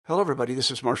Hello, everybody. This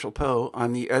is Marshall Poe.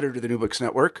 I'm the editor of the New Books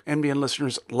Network. NBN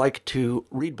listeners like to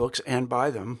read books and buy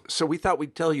them. So we thought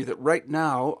we'd tell you that right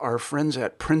now, our friends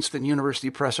at Princeton University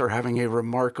Press are having a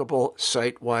remarkable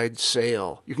site-wide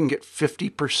sale. You can get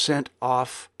 50%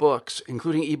 off books,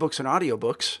 including ebooks and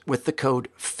audiobooks, with the code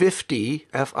 50,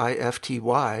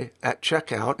 F-I-F-T-Y, at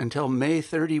checkout until May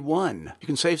 31. You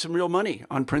can save some real money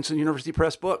on Princeton University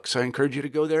Press books. I encourage you to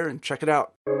go there and check it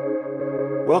out.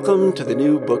 Welcome to the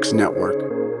New Books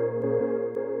Network.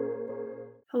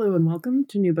 Hello and welcome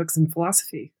to New Books in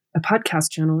Philosophy, a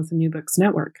podcast channel with the New Books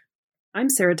Network. I'm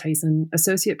Sarah Tyson,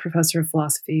 Associate Professor of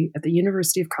Philosophy at the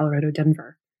University of Colorado,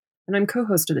 Denver, and I'm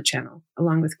co-host of the channel,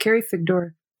 along with Carrie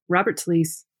Figdor, Robert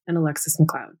Talisse, and Alexis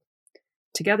McLeod.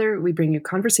 Together, we bring you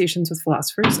conversations with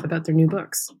philosophers about their new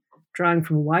books, drawing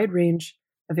from a wide range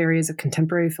of areas of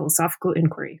contemporary philosophical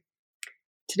inquiry.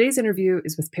 Today's interview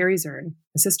is with Perry Zurn,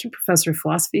 Assistant Professor of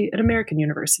Philosophy at American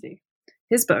University.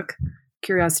 His book,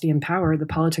 Curiosity and Power, The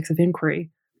Politics of Inquiry,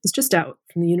 is just out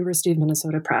from the University of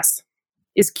Minnesota Press.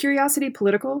 Is curiosity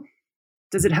political?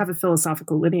 Does it have a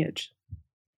philosophical lineage?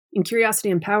 In Curiosity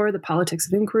and Power, The Politics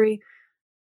of Inquiry,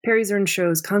 Perry Zurn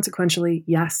shows consequentially,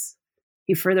 yes.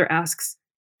 He further asks,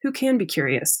 who can be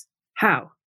curious? How?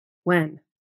 When?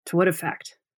 To what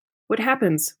effect? What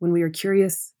happens when we are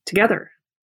curious together?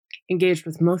 Engaged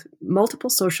with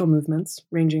multiple social movements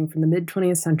ranging from the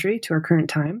mid-20th century to our current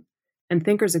time, and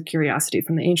thinkers of curiosity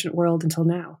from the ancient world until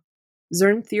now,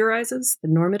 Zurn theorizes the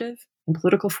normative and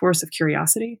political force of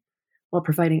curiosity while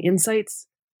providing insights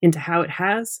into how it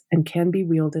has and can be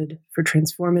wielded for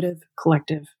transformative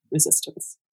collective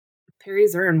resistance. Perry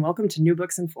Zurn, welcome to New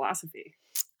Books in Philosophy.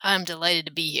 I'm delighted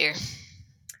to be here.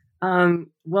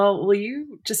 Well, will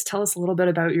you just tell us a little bit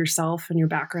about yourself and your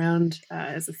background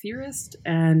as a theorist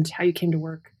and how you came to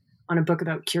work on a book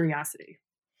about curiosity?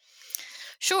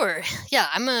 Sure. Yeah,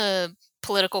 I'm a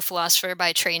political philosopher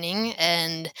by training,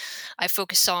 and I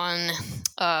focus on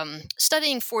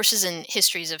studying forces and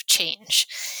histories of change.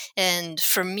 And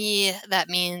for me, that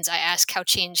means I ask how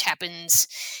change happens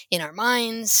in our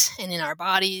minds and in our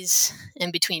bodies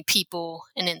and between people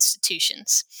and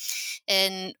institutions.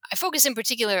 And I focus in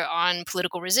particular on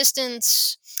political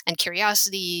resistance and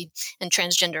curiosity and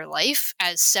transgender life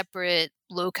as separate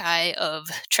loci of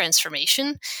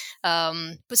transformation.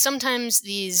 But sometimes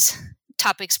these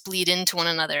topics bleed into one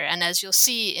another. And as you'll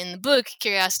see in the book,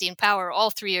 Curiosity and Power, all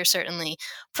three are certainly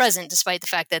present, despite the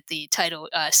fact that the title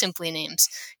simply names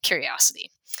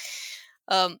curiosity.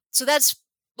 So that's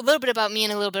a little bit about me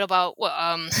and a little bit about what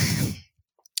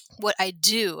I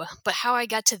do. But how I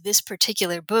got to this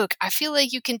particular book, I feel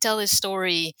like you can tell this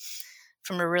story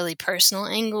from a really personal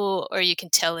angle, or you can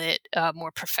tell it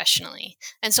more professionally.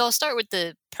 And so I'll start with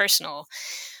the personal.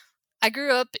 I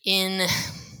grew up in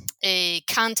a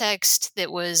context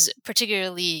that was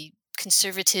particularly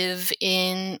conservative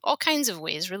in all kinds of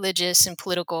ways, religious and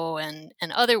political and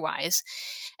otherwise.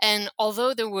 And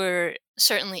although there were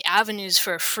certainly avenues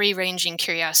for free-ranging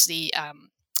curiosity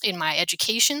in my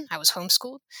education, I was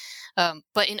homeschooled.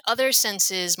 But in other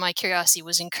senses, my curiosity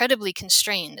was incredibly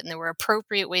constrained, and there were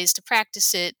appropriate ways to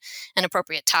practice it and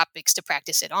appropriate topics to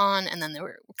practice it on, and then there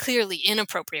were clearly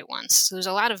inappropriate ones. So there was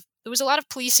a lot of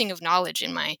policing of knowledge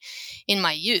in my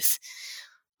youth.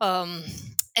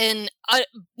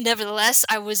 Nevertheless,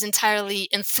 I was entirely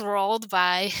enthralled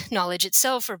by knowledge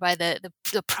itself, or by the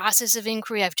process of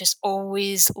inquiry. I've just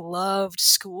always loved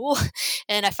school,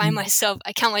 and I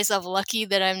count myself lucky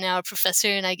that I'm now a professor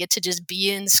and I get to just be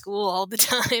in school all the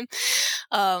time.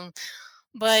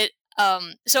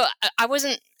 So I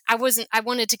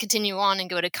wanted to continue on and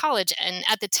go to college. And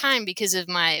at the time, because of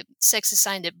my sex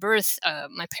assigned at birth,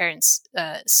 my parents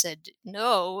said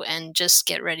no and just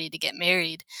get ready to get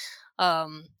married.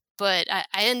 But I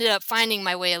ended up finding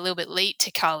my way a little bit late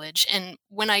to college. And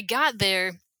when I got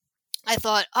there, I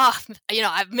thought,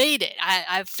 I've made it.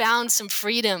 I've found some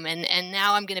freedom, and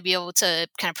now I'm going to be able to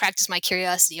kind of practice my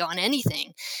curiosity on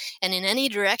anything and in any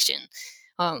direction.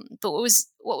 But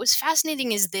what was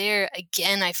fascinating is there,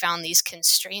 again, I found these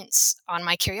constraints on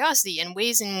my curiosity and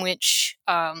ways in which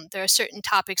there are certain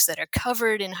topics that are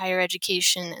covered in higher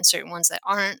education and certain ones that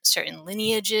aren't, certain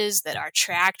lineages that are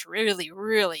tracked really,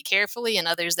 really carefully, and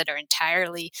others that are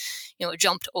entirely,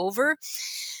 jumped over.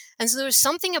 And so there was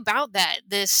something about that,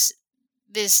 this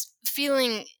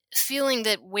feeling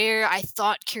that where I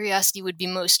thought curiosity would be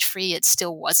most free, it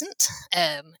still wasn't,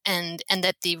 and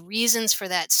that the reasons for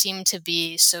that seemed to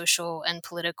be social and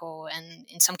political, and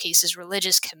in some cases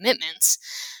religious commitments.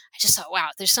 I just thought, wow,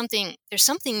 there's something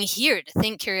here to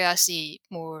think curiosity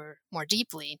more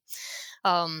deeply,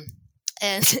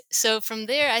 and so from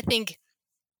there, I think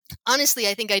honestly,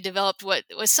 I think I developed what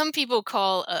some people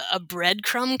call a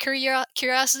breadcrumb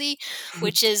curiosity,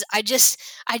 which is I just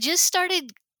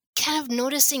started kind of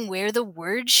noticing where the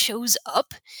word shows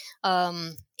up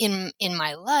in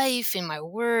my life, in my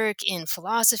work, in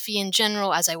philosophy in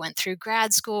general as I went through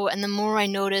grad school. And the more I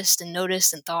noticed and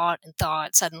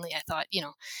thought, suddenly I thought,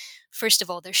 first of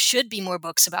all, there should be more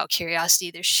books about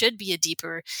curiosity. There should be a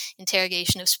deeper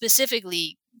interrogation of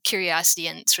specifically curiosity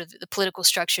and sort of the political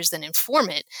structures that inform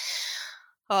it.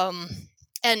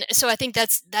 And so I think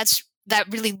that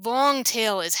really long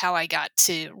tail is how I got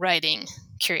to writing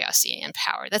Curiosity and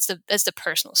Power. That's the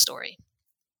personal story.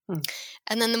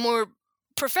 And then the more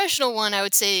professional one, I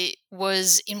would say,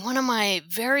 was in one of my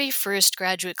very first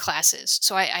graduate classes.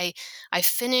 So I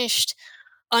finished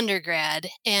undergrad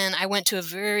and I went to a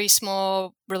very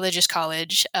small religious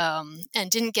college and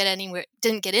didn't get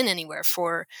in anywhere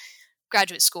for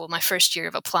graduate school my first year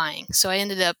of applying. So I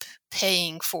ended up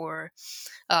paying for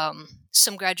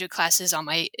some graduate classes on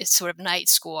my sort of night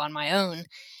school on my own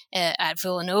at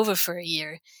Villanova for a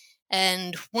year.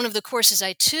 And one of the courses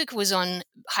I took was on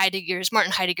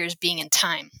Martin Heidegger's Being in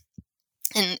Time.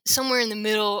 And somewhere in the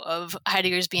middle of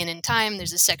Heidegger's Being in Time,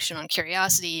 there's a section on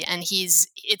curiosity, and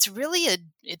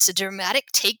it's a dramatic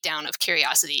takedown of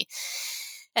curiosity.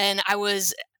 And I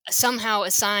was somehow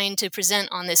assigned to present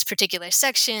on this particular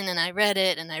section, and I read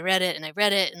it, and I read it, and I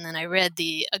read it, and then I read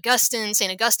the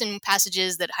St. Augustine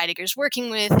passages that Heidegger's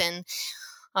working with, and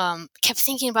kept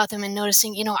thinking about them and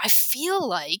noticing, I feel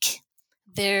like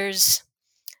there's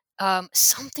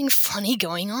something funny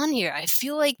going on here. I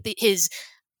feel like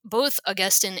both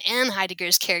Augustine and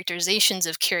Heidegger's characterizations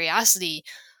of curiosity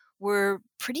were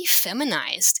pretty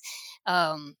feminized.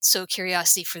 So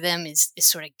curiosity for them is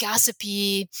sort of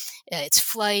gossipy, it's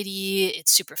flighty,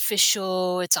 it's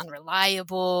superficial, it's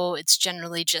unreliable, it's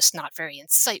generally just not very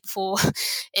insightful.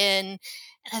 and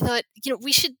I thought,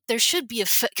 there should be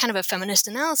kind of a feminist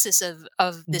analysis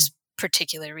of this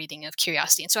particular reading of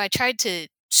curiosity. And so I tried to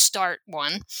start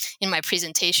one in my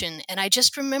presentation, and I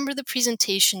just remember the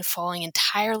presentation falling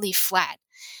entirely flat.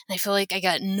 And I feel like I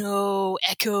got no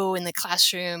echo in the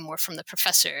classroom or from the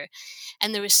professor.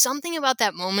 And there was something about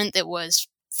that moment that was,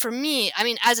 for me, I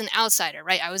mean, as an outsider,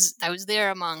 right? I was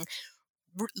there among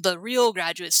the real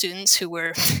graduate students who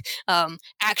were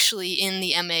actually in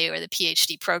the MA or the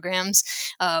PhD programs.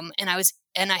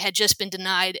 And I had just been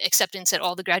denied acceptance at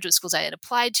all the graduate schools I had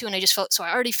applied to. And I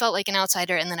already felt like an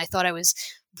outsider. And then I thought I was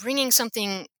bringing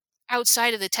something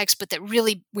outside of the text, but that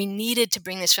really we needed to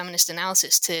bring this feminist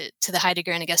analysis to the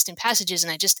Heidegger and Augustine passages.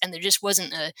 And there just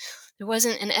wasn't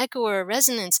an echo or a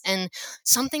resonance. And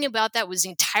something about that was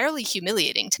entirely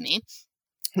humiliating to me,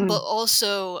 but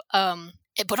also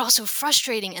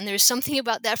frustrating. And there's something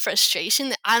about that frustration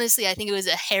that honestly, I think it was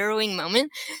a harrowing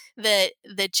moment that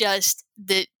just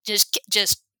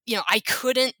I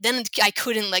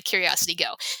couldn't let curiosity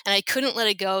go, and I couldn't let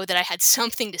it go that I had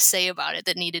something to say about it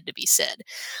that needed to be said.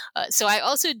 So I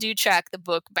also do track the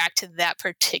book back to that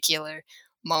particular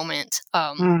moment.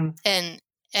 And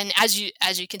as you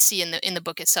can see in the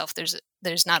book itself,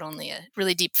 there's not only a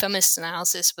really deep feminist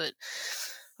analysis, but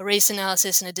a race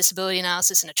analysis and a disability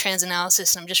analysis and a trans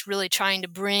analysis. And I'm just really trying to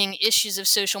bring issues of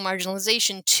social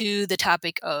marginalization to the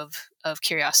topic of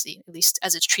curiosity, at least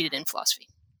as it's treated in philosophy.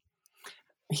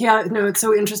 Yeah, no, it's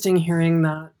so interesting hearing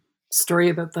that story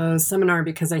about the seminar,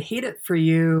 because I hate it for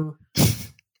you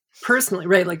personally,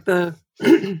 right? Like the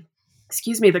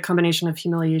combination of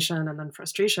humiliation and then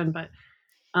frustration. But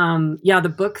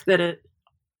the book that it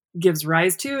gives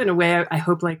rise to, in a way, I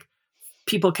hope like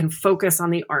people can focus on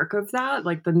the arc of that,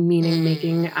 like the meaning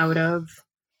making out of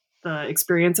the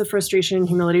experience of frustration and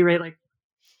humility, right? Like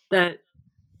that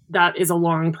is a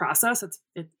long process.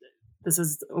 This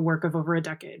is a work of over a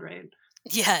decade, right?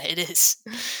 Yeah, it is.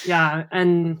 Yeah.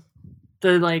 And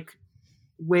the like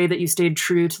way that you stayed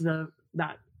true to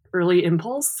that early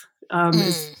impulse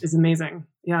is amazing.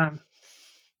 Yeah.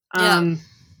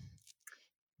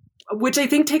 Which I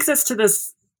think takes us to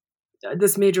this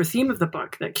major theme of the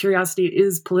book, that curiosity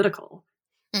is political.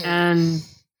 And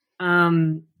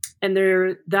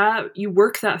that you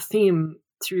work that theme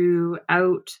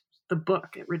throughout the book.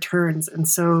 It returns. And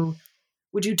so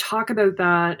would you talk about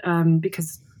that?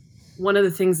 Because one of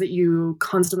the things that you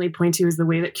constantly point to is the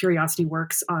way that curiosity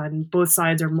works on both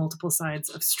sides or multiple sides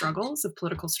of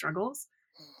political struggles.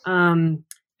 And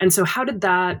so how did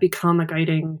that become a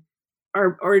guiding,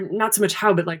 or not so much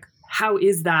how, but like, how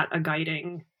is that a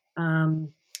guiding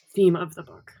theme of the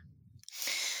book?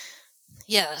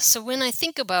 Yeah. So when I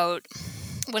think about,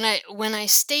 when I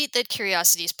state that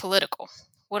curiosity is political,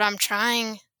 what I'm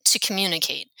trying to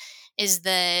communicate is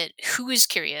that who is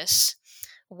curious,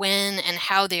 when and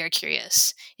how they are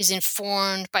curious is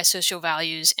informed by social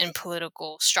values and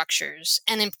political structures,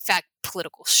 and in fact,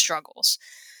 political struggles.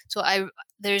 So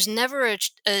there's never an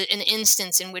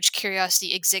instance in which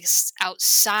curiosity exists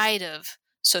outside of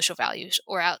social values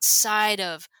or outside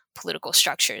of political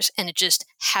structures, and it just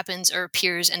happens or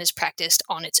appears and is practiced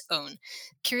on its own.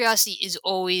 Curiosity is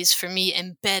always, for me,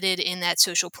 embedded in that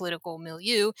social political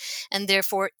milieu, and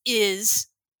therefore is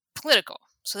political.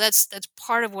 So that's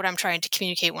part of what I'm trying to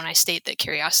communicate when I state that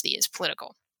curiosity is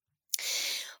political.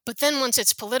 But then once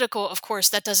it's political, of course,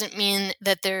 that doesn't mean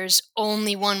that there's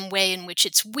only one way in which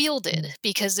it's wielded,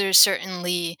 because there's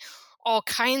certainly all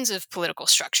kinds of political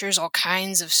structures, all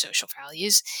kinds of social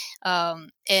values,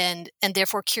 and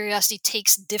therefore curiosity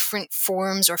takes different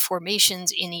forms or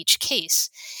formations in each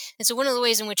case. And so one of the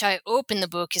ways in which I open the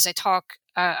book is I talk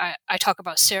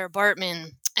about Sarah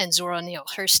Baartman and Zora Neale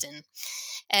Hurston,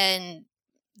 and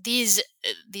these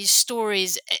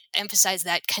stories emphasize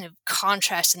that kind of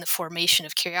contrast in the formation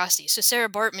of curiosity. So Sarah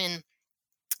Baartman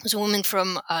was a woman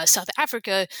from South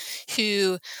Africa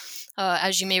who,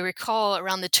 as you may recall,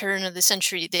 around the turn of the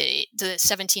century, the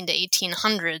 17 to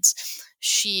 1800s,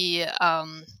 she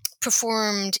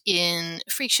performed in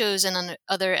freak shows and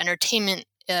other entertainment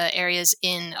areas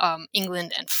in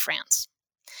England and France.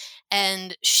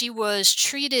 And she was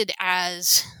treated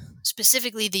as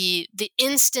specifically the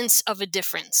instance of a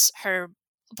difference. Her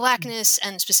Blackness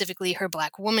and specifically her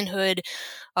Black womanhood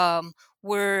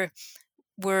were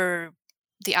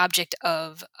the object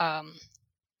of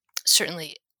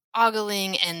certainly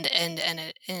ogling and in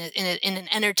an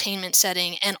entertainment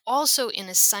setting, and also in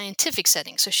a scientific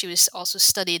setting. So she was also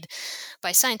studied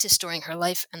by scientists during her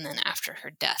life and then after her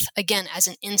death, again as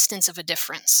an instance of a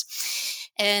difference.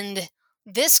 And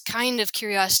this kind of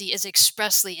curiosity is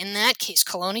expressly, in that case,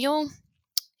 colonial,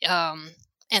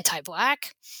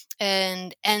 anti-Black,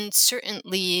 and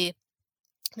certainly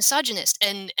misogynist,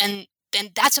 and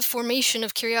that's a formation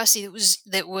of curiosity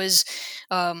that was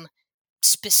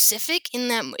specific in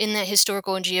that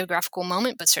historical and geographical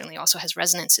moment, but certainly also has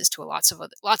resonances to lots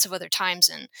of other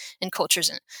times and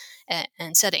cultures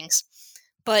and settings.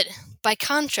 But by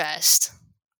contrast,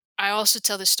 I also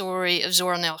tell the story of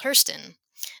Zora Neale Hurston,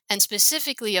 and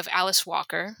specifically of Alice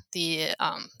Walker, the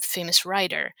famous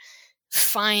writer,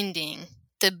 finding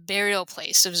the burial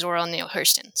place of Zora Neale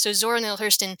Hurston. So Zora Neale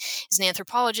Hurston is an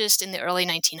anthropologist in the early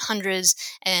 1900s,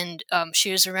 and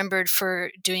she was remembered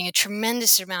for doing a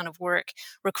tremendous amount of work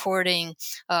recording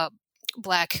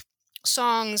Black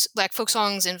folk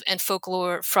songs and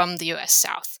folklore from the U.S.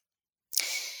 South.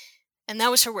 And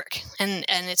that was her work, and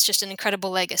it's just an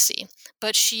incredible legacy.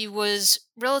 But she was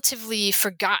relatively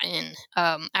forgotten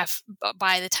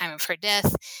by the time of her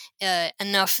death,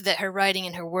 enough that her writing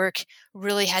and her work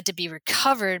really had to be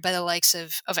recovered by the likes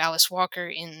of Alice Walker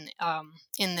in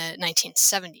the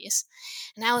 1970s.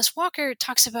 And Alice Walker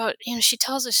talks about, she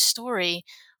tells a story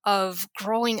of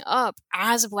growing up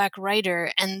as a Black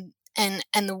writer and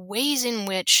the ways in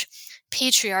which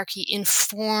patriarchy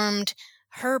informed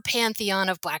her pantheon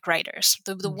of Black writers.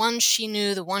 The ones she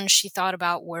knew, the ones she thought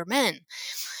about were men.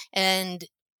 And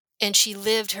she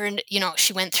lived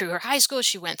she went through her high school,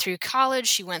 she went through college,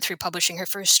 she went through publishing her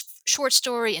first short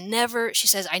story, and she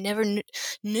says, I never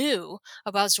knew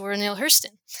about Zora Neale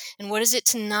Hurston. And what is it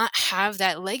to not have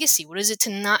that legacy? What is it to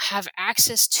not have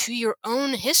access to your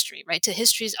own history, right? To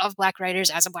histories of Black writers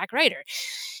as a Black writer.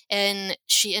 And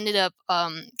she ended up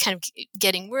kind of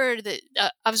getting word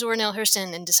of Zora Neale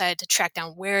Hurston and decided to track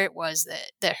down where it was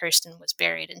that Hurston was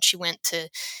buried. And she went to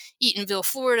Eatonville,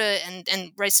 Florida,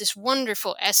 and writes this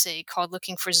wonderful essay called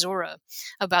Looking for Zora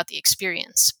about the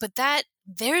experience. But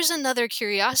there's another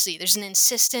curiosity. There's an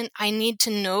insistent, I need to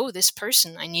know this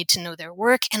person. I need to know their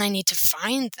work, and I need to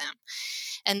find them.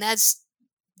 And that's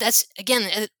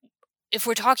again, if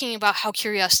we're talking about how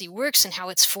curiosity works and how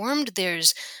it's formed,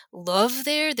 there's love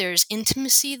there, there's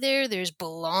intimacy there, there's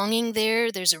belonging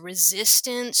there, there's a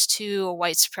resistance to a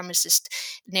white supremacist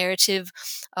narrative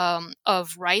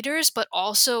of writers, but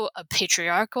also a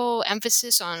patriarchal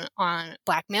emphasis on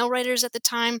Black male writers at the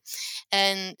time.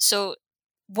 And so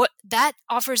what that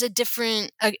offers a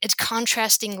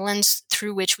contrasting lens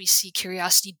through which we see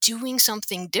curiosity doing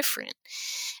something different.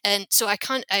 And so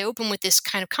I open with this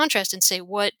kind of contrast and say,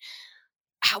 what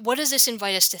does this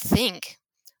invite us to think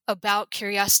about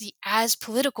curiosity as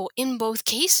political in both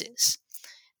cases?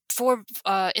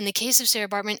 In the case of Sarah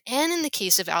Baartman and in the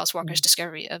case of Alice Walker's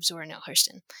discovery of Zora Neale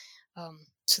Hurston.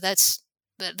 So that's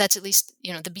at least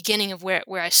the beginning of where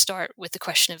I start with the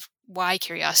question of why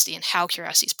curiosity and how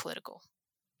curiosity is political.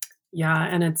 Yeah,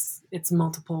 and it's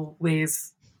multiple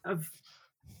ways of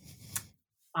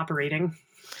operating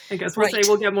I guess we'll say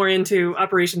we'll get more into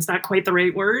operations. Not quite the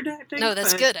right word, I think. No,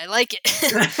 that's good. I like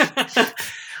it.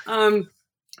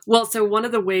 Well, so one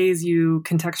of the ways you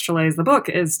contextualize the book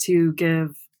is to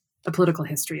give a political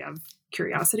history of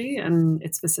curiosity and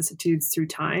its vicissitudes through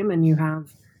time. And you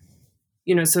have,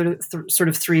 sort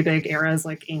of three big eras,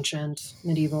 like ancient,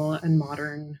 medieval, and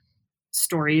modern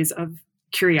stories of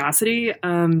curiosity.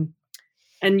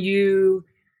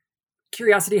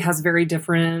 Curiosity has very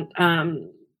different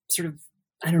sort of,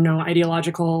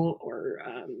 ideological or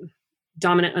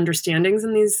dominant understandings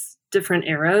in these different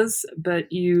eras,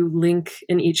 but you link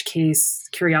in each case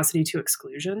curiosity to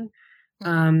exclusion.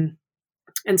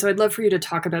 And so I'd love for you to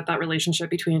talk about that relationship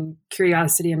between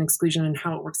curiosity and exclusion and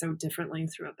how it works out differently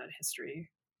throughout that history.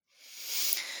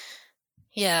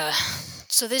 Yeah.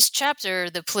 So this chapter,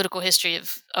 the political history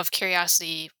of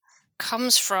curiosity,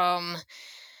 comes from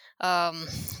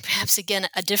perhaps again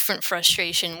a different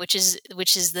frustration, which is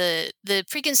the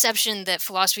preconception that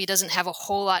philosophy doesn't have a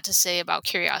whole lot to say about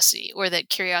curiosity, or that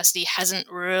curiosity hasn't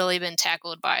really been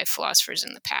tackled by philosophers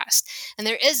in the past. And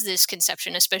there is this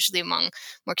conception, especially among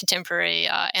more contemporary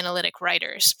analytic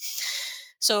writers.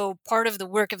 So part of the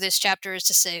work of this chapter is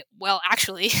to say, well,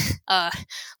 actually,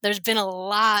 there's been a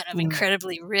lot of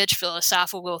incredibly rich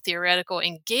philosophical, theoretical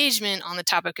engagement on the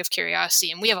topic of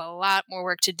curiosity, and we have a lot more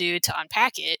work to do to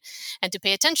unpack it and to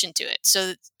pay attention to it.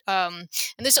 So, and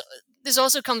this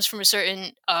also comes from a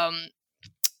certain,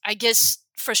 I guess,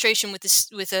 frustration with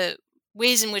the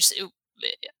ways in which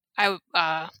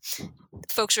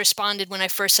folks responded when I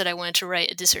first said I wanted to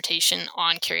write a dissertation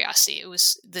on curiosity. It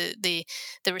was the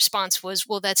response was,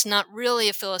 well, that's not really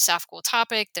a philosophical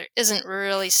topic. There isn't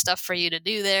really stuff for you to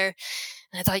do there.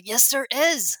 And I thought, yes, there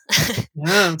is.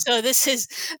 Yeah. So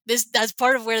that's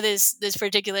part of where this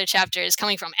particular chapter is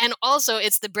coming from. And also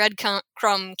it's the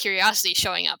breadcrumb curiosity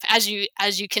showing up. As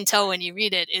you can tell when you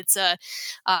read it, it's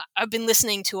I've been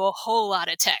listening to a whole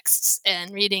lot of texts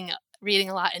and reading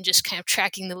a lot and just kind of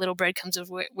tracking the little breadcrumbs of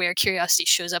where curiosity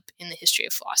shows up in the history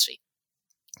of philosophy.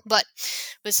 But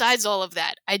besides all of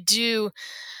that, I do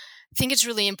think it's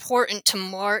really important to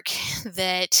mark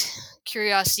that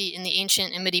curiosity in the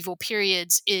ancient and medieval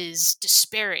periods is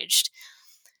disparaged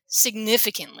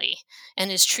significantly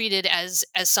and is treated as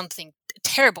something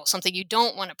terrible, something you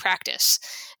don't want to practice,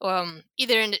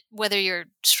 whether you're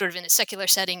sort of in a secular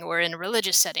setting or in a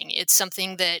religious setting. It's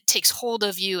something that takes hold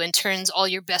of you and turns all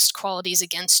your best qualities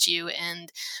against you,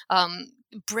 and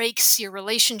breaks your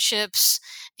relationships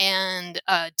and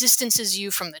distances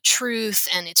you from the truth.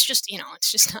 And it's just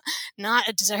not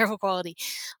a desirable quality.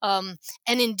 And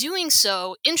in doing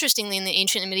so, interestingly, in the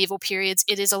ancient and medieval periods,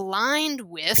 it is aligned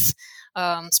with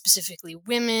specifically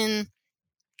women,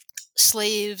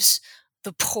 slaves,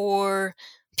 the poor,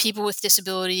 people with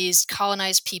disabilities,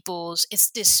 colonized peoples. It's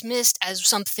dismissed as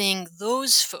something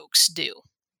those folks do.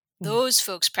 Those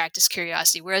folks practice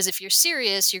curiosity. Whereas if you're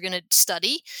serious, you're going to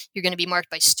study. You're going to be marked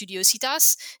by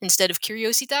studiositas instead of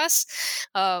curiositas,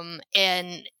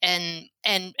 and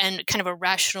kind of a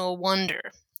rational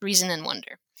wonder, reason and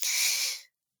wonder.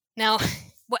 Now,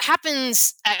 what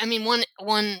happens,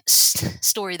 one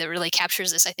story that really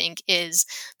captures this, I think, is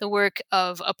the work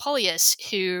of Apuleius,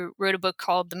 who wrote a book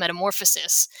called The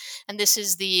Metamorphosis. And this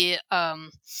is the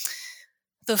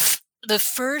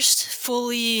first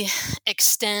fully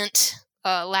extant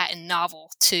Latin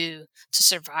novel to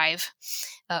survive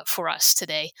for us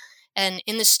today. And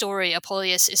in the story,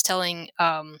 Apuleius is telling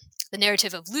the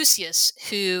narrative of Lucius,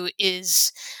 who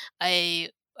is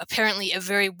apparently a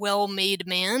very well-made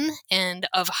man and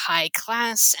of high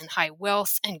class and high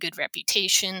wealth and good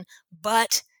reputation,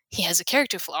 but he has a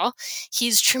character flaw.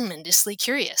 He's tremendously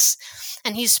curious,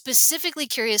 and he's specifically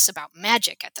curious about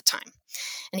magic at the time,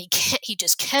 and he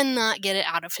just cannot get it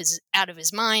out of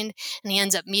his mind, and he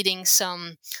ends up meeting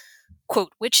some,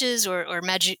 quote, witches or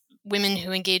magic women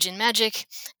who engage in magic,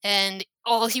 and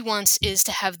all he wants is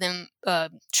to have them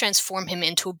transform him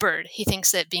into a bird. He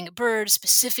thinks that being a bird,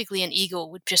 specifically an eagle,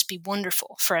 would just be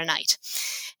wonderful for a night.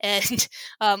 And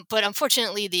but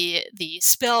unfortunately, the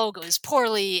spell goes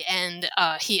poorly, and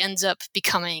he ends up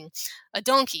becoming a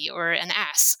donkey or an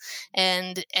ass.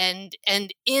 And in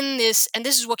this, and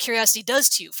this is what curiosity does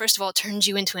to you. First of all, it turns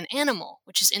you into an animal,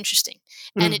 which is interesting,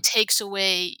 and it takes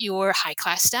away your high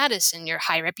class status and your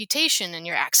high reputation and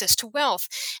your access to wealth.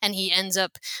 And he ends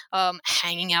up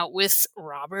hanging out with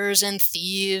robbers and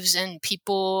thieves and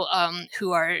people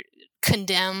who are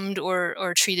condemned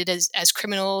or treated as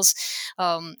criminals,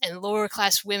 and lower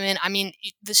class women. I mean,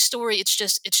 the story, it's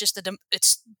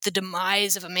the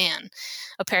demise of a man.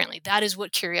 Apparently, that is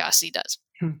what curiosity does.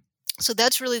 So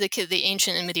that's really the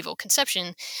ancient and medieval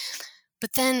conception.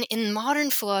 But then in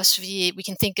modern philosophy, we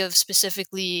can think of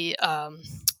specifically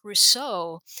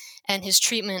Rousseau and his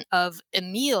treatment of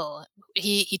Emile.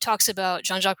 He talks about,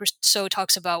 Jean-Jacques Rousseau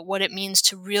talks about what it means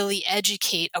to really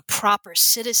educate a proper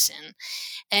citizen.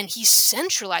 And he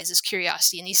centralizes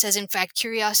curiosity. And he says, in fact,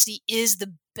 curiosity is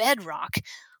the bedrock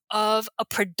of a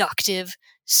productive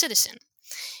citizen.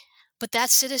 But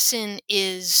that citizen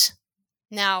is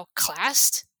now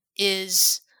classed,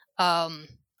 is a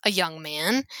young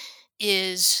man,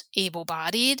 is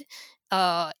able-bodied,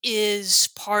 is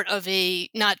part of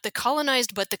not the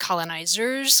colonized, but the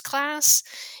colonizers class.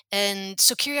 And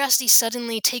so curiosity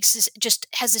suddenly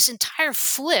has this entire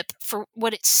flip for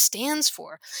what it stands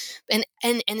for. And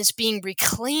it's being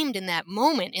reclaimed in that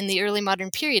moment in the early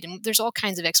modern period. And there's all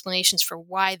kinds of explanations for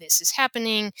why this is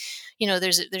happening.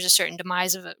 There's a certain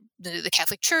demise of the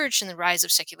Catholic Church and the rise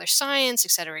of secular science,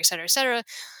 et cetera, et cetera, et cetera.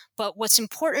 But what's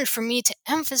important for me to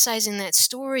emphasize in that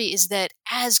story is that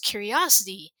as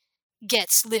curiosity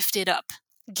gets lifted up,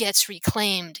 gets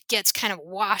reclaimed, gets kind of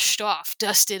washed off,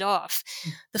 dusted off,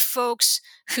 the folks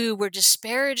who were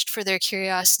disparaged for their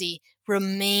curiosity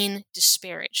remain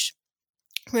disparaged.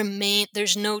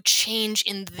 There's no change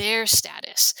in their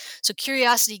status. So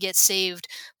curiosity gets saved,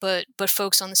 but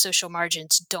folks on the social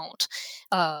margins don't.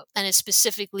 And it's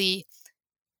specifically,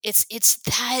 that's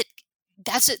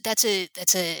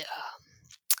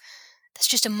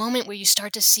just a moment where you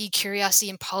start to see curiosity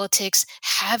and politics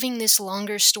having this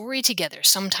longer story together.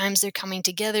 Sometimes they're coming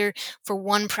together for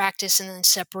one practice and then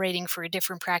separating for a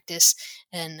different practice,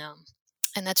 and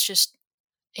that's just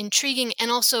intriguing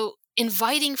and also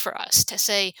inviting for us to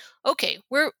say, okay,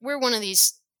 we're one of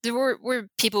these. We're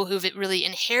people who've really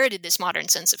inherited this modern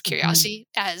sense of curiosity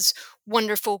as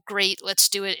wonderful, great, let's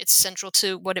do it. It's central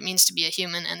to what it means to be a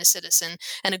human and a citizen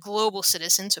and a global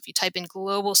citizen. So if you type in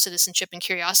global citizenship and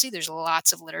curiosity, there's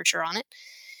lots of literature on it.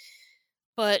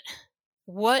 But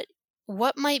what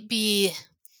might be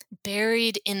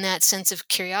buried in that sense of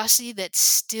curiosity that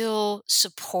still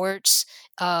supports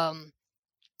a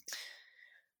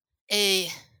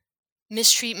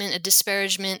mistreatment, a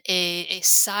disparagement, a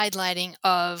sidelighting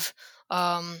of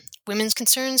women's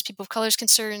concerns, people of color's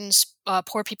concerns,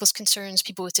 poor people's concerns,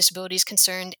 people with disabilities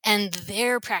concerned, and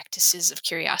their practices of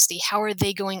curiosity? How are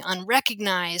they going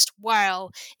unrecognized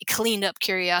while a cleaned up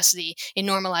curiosity, a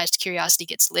normalized curiosity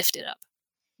gets lifted up?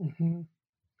 Mm-hmm.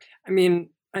 I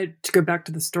mean, to go back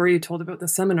to the story you told about the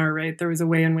seminar, right? There was a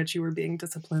way in which you were being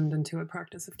disciplined into a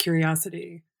practice of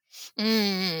curiosity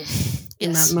in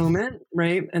that moment,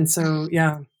 right? And so,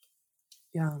 yeah,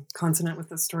 consonant with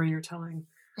the story you're telling.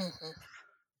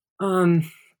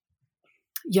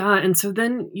 Yeah, and so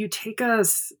then you take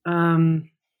us,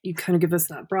 you kind of give us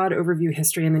that broad overview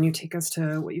history, and then you take us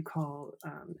to what you call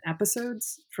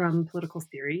episodes from political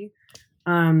theory.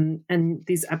 And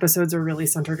these episodes are really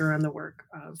centered around the work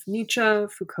of Nietzsche,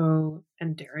 Foucault,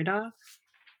 and Derrida.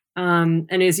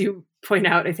 And as you point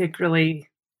out, I think really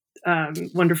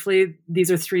wonderfully,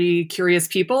 these are three curious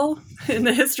people in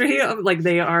the history of, like,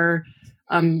 they are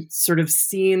sort of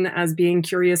seen as being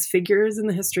curious figures in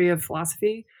the history of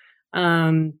philosophy.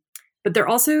 But they're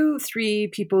also three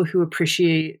people who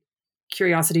appreciate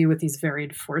curiosity with these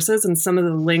varied forces. And some of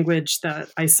the language that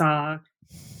I saw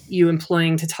you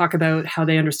employing to talk about how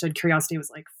they understood curiosity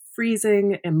was like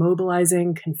freezing,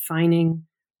 immobilizing, confining,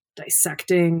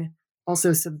 dissecting,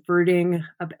 also subverting,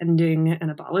 upending, and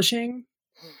abolishing.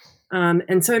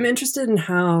 And so I'm interested in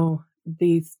how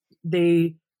these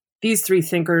three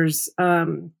thinkers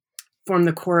form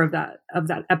the core of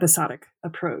that episodic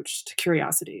approach to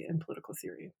curiosity in political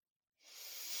theory.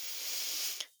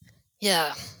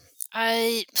 Yeah.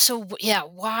 Why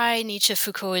Nietzsche,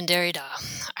 Foucault, and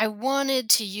Derrida? I wanted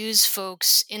to use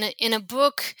folks in a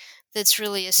book that's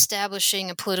really establishing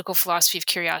a political philosophy of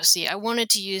curiosity. I wanted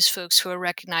to use folks who are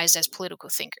recognized as political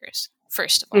thinkers,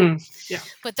 first of all.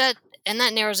 But that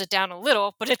narrows it down a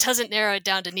little, but it doesn't narrow it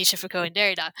down to Nietzsche, Foucault, and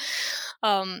Derrida.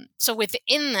 So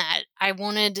within that, I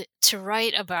wanted to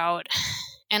write about,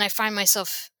 and I find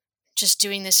myself just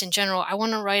doing this in general, I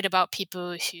want to write about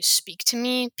people who speak to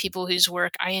me, people whose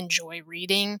work I enjoy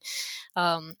reading.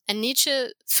 And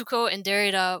Nietzsche, Foucault, and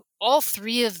Derrida, all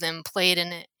three of them played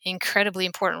an incredibly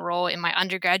important role in my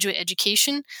undergraduate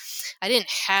education. I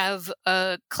didn't have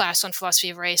a class on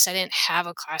philosophy of race. I didn't have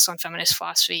a class on feminist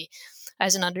philosophy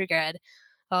as an undergrad.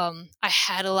 I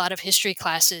had a lot of history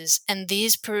classes, and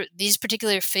these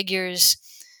particular figures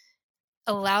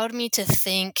allowed me to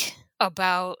think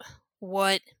about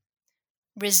what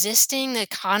resisting the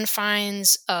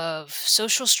confines of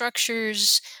social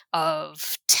structures,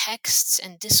 of texts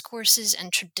and discourses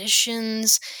and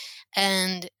traditions,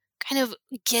 and kind of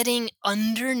getting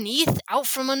out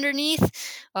from underneath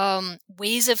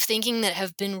ways of thinking that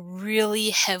have been really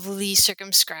heavily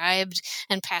circumscribed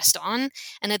and passed on.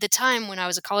 And at the time when I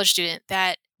was a college student,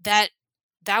 that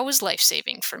was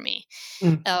life-saving for me.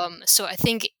 Mm. So I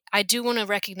think I do want to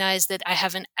recognize that I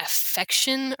have an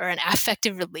affection or an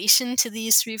affective relation to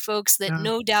these three folks that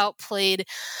no doubt played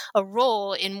a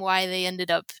role in why they ended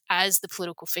up as the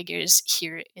political figures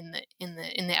here in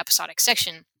the episodic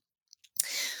section.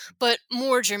 But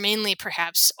more germanely,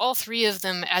 perhaps, all three of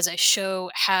them, as I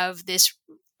show, have this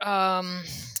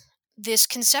this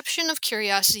conception of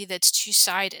curiosity that's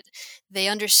two-sided. They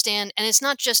understand, and it's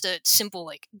not just a simple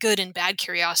like good and bad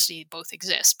curiosity both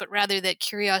exist, but rather that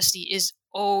curiosity is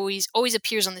always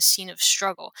appears on the scene of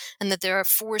struggle, and that there are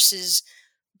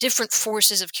different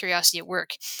forces of curiosity at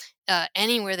work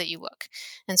anywhere that you look.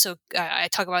 And so I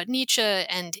talk about Nietzsche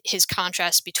and his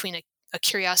contrast between a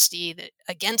curiosity that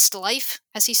against life,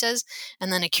 as he says,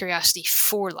 and then a curiosity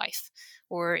for life.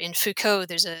 Or in Foucault,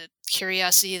 there's a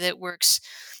curiosity that works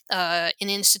in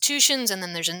institutions, and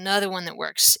then there's another one that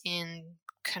works in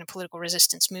kind of political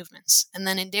resistance movements. And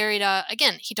then in Derrida,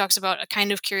 again, he talks about a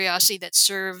kind of curiosity that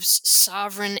serves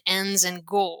sovereign ends and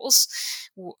goals,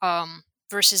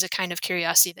 versus a kind of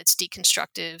curiosity that's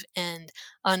deconstructive and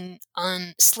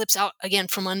slips out again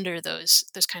from under those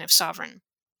kind of sovereign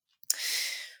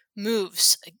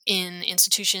moves in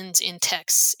institutions, in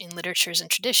texts, in literatures and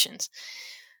traditions.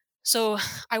 So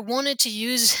I wanted to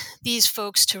use these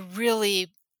folks to really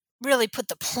put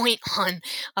the point on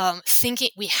thinking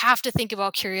we have to think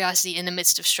about curiosity in the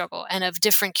midst of struggle and of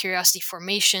different curiosity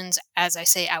formations, as I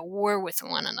say, at war with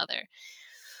one another.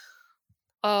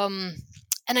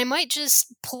 And I might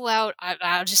just pull out,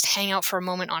 I'll just hang out for a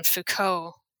moment on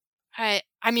Foucault. I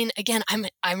mean, again,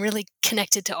 I'm really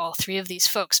connected to all three of these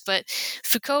folks, but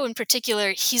Foucault in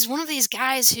particular, he's one of these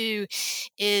guys who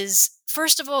is,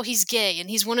 first of all, he's gay, and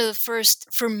he's one of the first,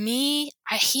 for me,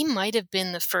 he might have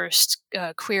been the first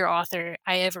queer author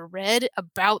I ever read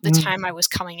about the time I was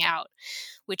coming out,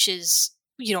 which is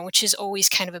always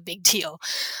kind of a big deal.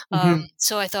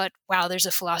 So I thought, wow, there's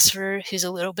a philosopher who's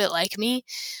a little bit like me.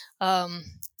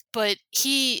 But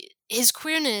his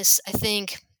queerness, I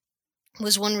think,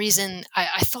 was one reason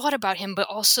I thought about him, but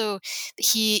also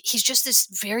he's just this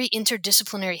very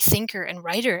interdisciplinary thinker and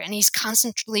writer, and he's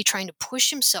constantly trying to push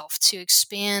himself to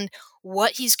expand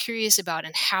what he's curious about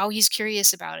and how he's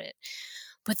curious about it.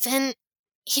 But then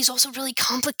he's also really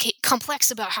complex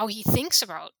about how he thinks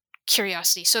about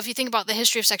curiosity. So if you think about the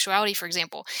history of sexuality, for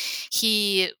example,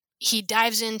 he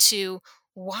dives into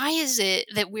why is it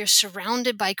that we're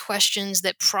surrounded by questions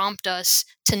that prompt us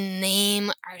to name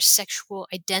our sexual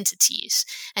identities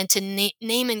and to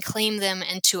name and claim them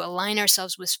and to align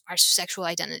ourselves with our sexual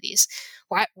identities?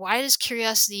 Why does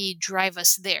curiosity drive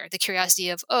us there? The curiosity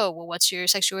of, oh, well, what's your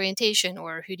sexual orientation,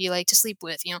 or who do you like to sleep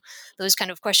with? Those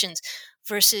kind of questions,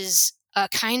 versus a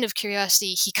kind of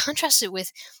curiosity he contrasts it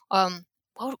with.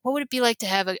 What would it be like to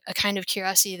have a kind of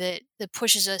curiosity that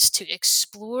pushes us to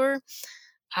explore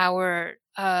our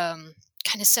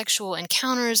kind of sexual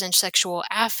encounters and sexual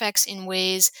affects in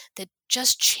ways that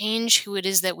just change who it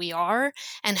is that we are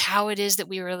and how it is that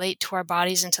we relate to our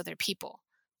bodies and to other people?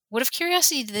 What if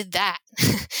curiosity did that,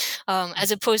 as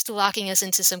opposed to locking us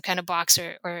into some kind of box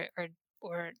or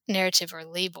narrative or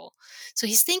label? So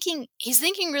he's thinking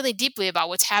really deeply about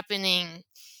what's happening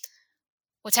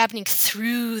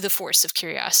through the force of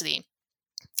curiosity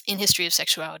in history of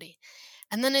sexuality.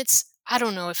 And then I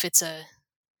don't know if it's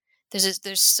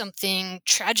there's something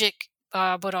tragic,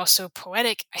 but also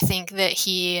poetic, I think, that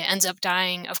he ends up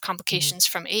dying of complications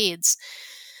from AIDS,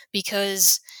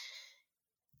 because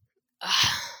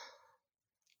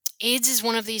AIDS is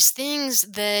one of these things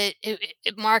that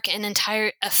it mark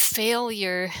a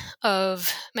failure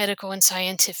of medical and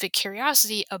scientific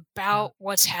curiosity about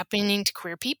what's happening to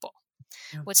queer people,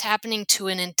 what's happening to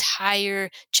an entire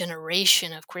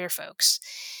generation of queer folks.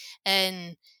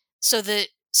 And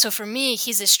so for me,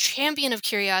 he's this champion of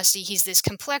curiosity. He's this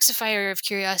complexifier of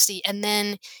curiosity. And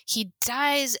then he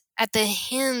dies at the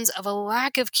hands of a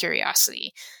lack of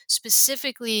curiosity,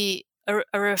 specifically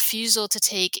a refusal to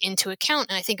take into account.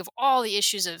 And I think of all the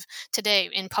issues of today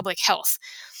in public health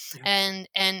and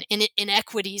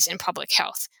inequities in public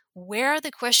health. Where are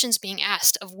the questions being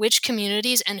asked of which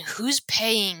communities and who's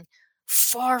paying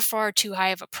far, far too high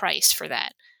of a price for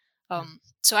that?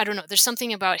 So I don't know. There's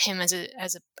something about him as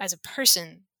a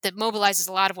person that mobilizes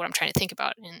a lot of what I'm trying to think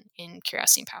about in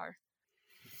Curiosity and Power.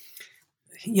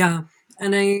 Yeah,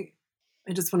 and I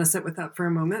just want to sit with that for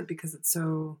a moment, because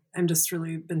I'm just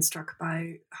really been struck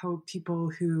by how people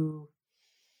who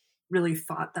really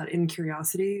fought that in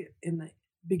curiosity in the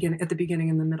at the beginning,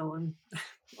 in the middle, and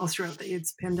all throughout the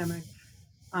AIDS pandemic,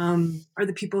 are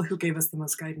the people who gave us the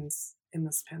most guidance in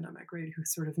this pandemic, right? Who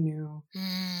sort of knew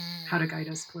how to guide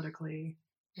us politically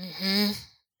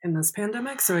in this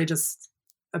pandemic. So I just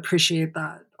appreciate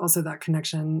that, also that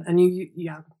connection. And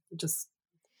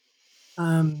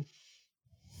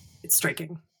it's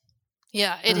striking.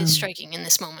 Yeah, it is striking in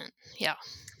this moment. Yeah.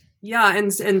 Yeah,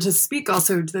 and to speak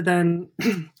also to then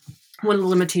one of the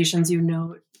limitations you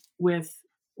note with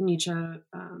Nietzsche,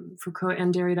 Foucault,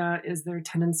 and Derrida is their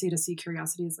tendency to see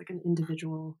curiosity as like an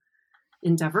individual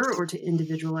endeavor, or to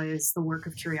individualize the work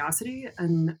of curiosity.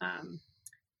 And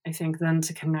I think then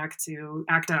to connect to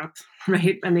ACT UP,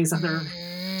 right, and these other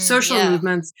social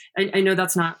movements. I know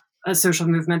that's not a social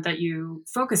movement that you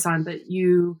focus on, but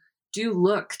you do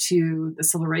look to the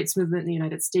civil rights movement in the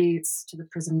United States, to the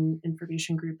Prison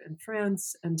Information Group in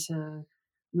France, and to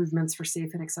movements for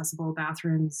safe and accessible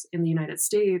bathrooms in the United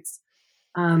States,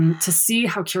 to see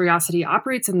how curiosity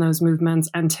operates in those movements,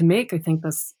 and to make, I think,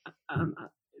 this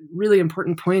really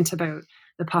important point about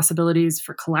the possibilities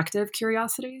for collective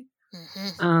curiosity,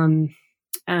 and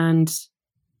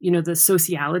the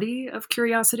sociality of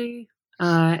curiosity.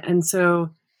 And so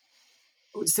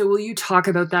will you talk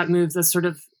about that move? The sort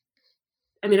of,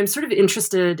 I'm sort of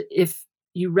interested if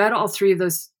you read all three of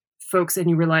those folks and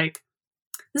you were like,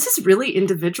 this is really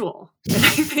individual. And I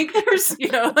think there's,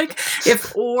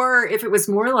 if it was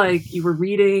more like you were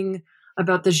reading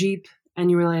about the JEEP and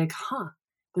you were like,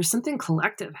 there's something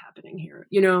collective happening here.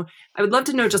 I would love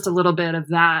to know just a little bit of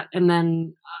that. And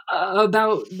then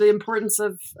about the importance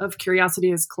of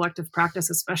curiosity as collective practice,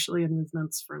 especially in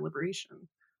movements for liberation.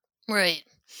 Right.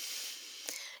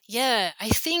 Yeah,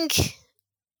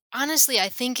 honestly, I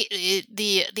think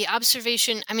the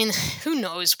observation, who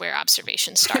knows where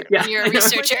observations start when you're a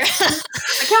researcher.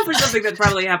 I count for something that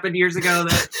probably happened years ago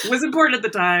that was important at the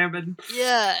time. And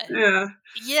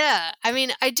Yeah.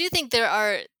 I do think there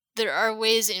are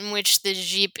ways in which the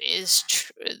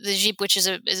JEEP which is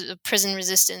a prison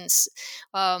resistance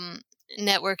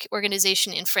network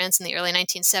organization in France in the early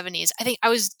 1970s. I think I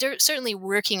was certainly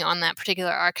working on that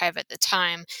particular archive at the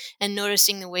time and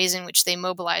noticing the ways in which they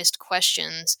mobilized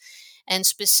questions and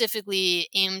specifically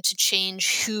aimed to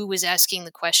change who was asking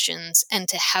the questions and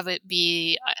to have it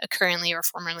be currently or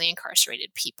formerly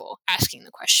incarcerated people asking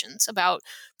the questions about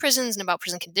prisons and about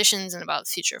prison conditions and about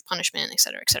the future of punishment, et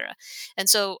cetera, et cetera. And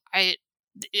so I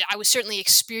was certainly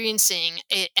experiencing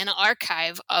an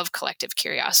archive of collective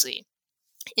curiosity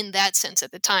in that sense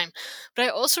at the time. But I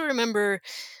also remember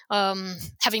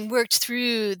having worked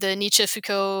through the Nietzsche,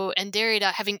 Foucault, and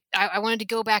Derrida, I wanted to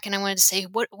go back and I wanted to say,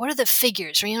 what are the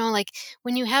figures? Or, like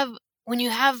when you have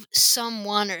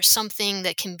someone or something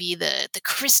that can be the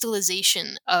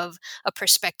crystallization of a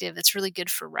perspective that's really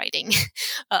good for writing.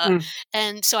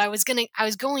 And so I was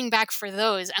going back for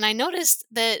those, and I noticed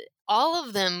that all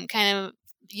of them kind of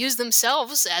use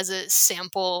themselves as a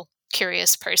sample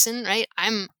curious person, right?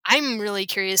 I'm really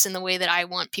curious in the way that I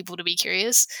want people to be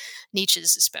curious.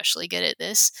 Nietzsche's especially good at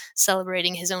this,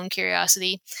 celebrating his own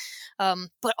curiosity.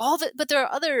 But there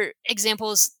are other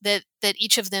examples that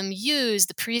each of them use.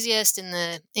 The Parisiist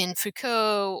in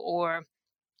Foucault, or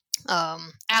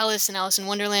Alice in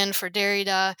Wonderland for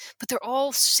Derrida. But they're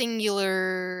all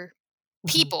singular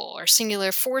people or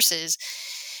singular forces,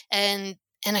 and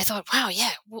I thought, wow,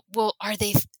 yeah. Well, are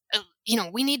they?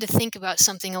 We need to think about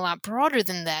something a lot broader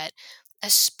than that,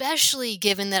 especially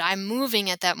given that I'm moving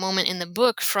at that moment in the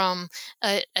book from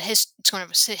a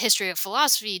history of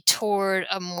philosophy toward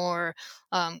a more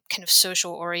kind of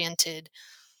social-oriented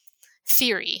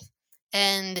theory.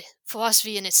 And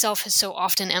philosophy in itself has so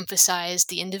often emphasized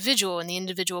the individual and the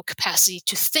individual capacity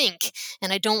to think.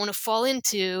 And I don't want to fall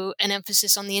into an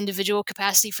emphasis on the individual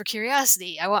capacity for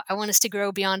curiosity. I want us to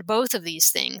grow beyond both of these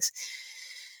things.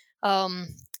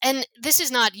 And this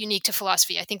is not unique to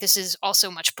philosophy. I think this is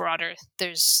also much broader.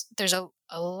 There's a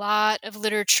lot of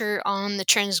literature on the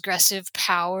transgressive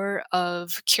power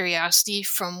of curiosity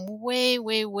from way,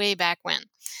 way, way back when.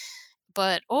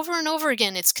 But over and over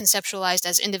again, it's conceptualized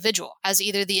as individual, as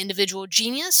either the individual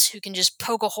genius who can just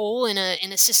poke a hole in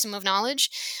a system of knowledge,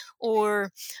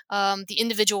 or the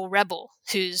individual rebel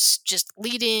who's just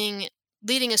leading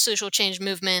a social change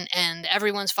movement, and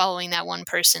everyone's following that one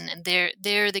person, and they're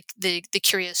the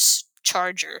curious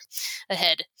charger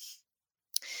ahead.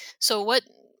 So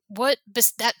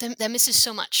that misses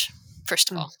so much. First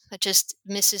of all, that just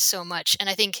misses so much. And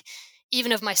I think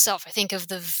even of myself, I think of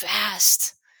the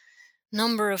vast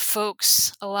number of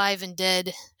folks alive and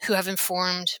dead who have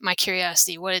informed my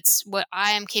curiosity, what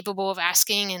I am capable of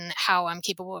asking and how I'm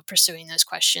capable of pursuing those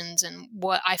questions, and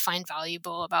what I find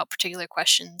valuable about particular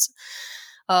questions.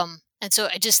 And so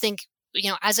I just think,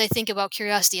 as I think about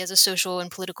curiosity as a social and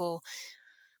political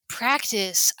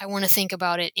practice, I want to think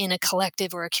about it in a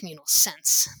collective or a communal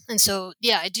sense. And so,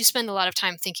 I do spend a lot of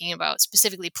time thinking about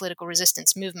specifically political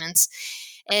resistance movements.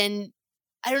 And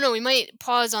I don't know, we might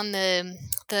pause on the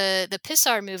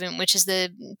PISAR movement, which is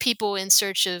the People in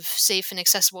Search of Safe and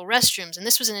Accessible Restrooms. And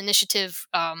this was an initiative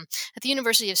at the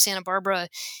University of Santa Barbara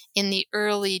in the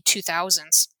early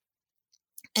 2000s.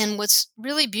 And what's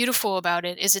really beautiful about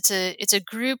it is it's a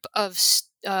group of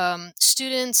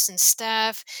students and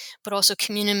staff, but also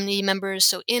community members,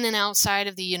 so in and outside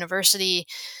of the university,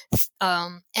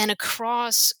 and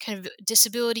across kind of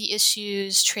disability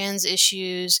issues, trans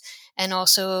issues, and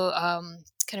also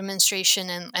kind of menstruation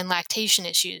and lactation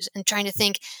issues, and trying to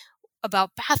think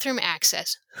about bathroom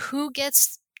access. Who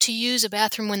gets to use a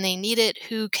bathroom when they need it?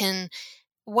 Who can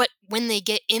when they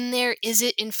get in there, is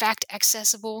it in fact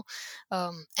accessible?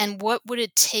 And what would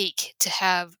it take to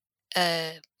have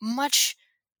a much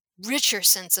richer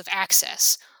sense of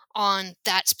access on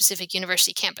that specific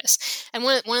university campus? And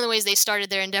one of the ways they started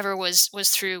their endeavor was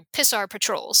through PISAR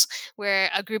patrols, where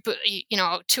a group of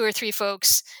 2 or 3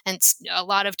 folks, and a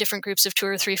lot of different groups of 2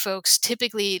 or 3 folks,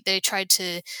 typically they tried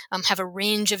to have a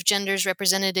range of genders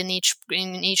represented in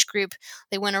each group.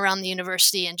 They went around the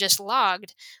university and just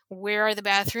logged, where are the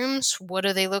bathrooms, what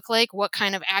do they look like, what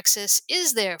kind of access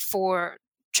is there for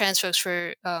trans folks,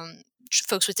 for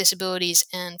folks with disabilities,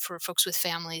 and for folks with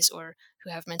families or who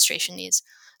have menstruation needs.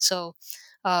 So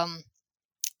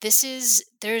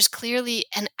there's clearly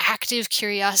an active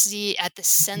curiosity at the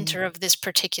center of this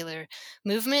particular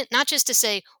movement, not just to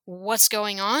say what's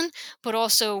going on, but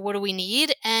also what do we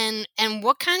need, and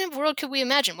what kind of world could we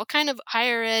imagine? What kind of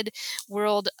higher ed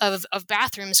world of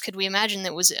bathrooms could we imagine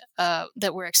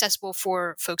that were accessible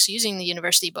for folks using the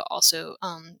university, but also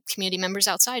community members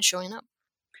outside showing up?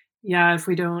 Yeah, if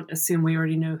we don't assume we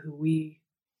already know who we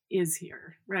is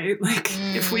here, right? Like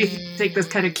if we take this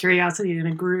kind of curiosity in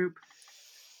a group,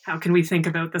 how can we think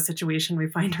about the situation we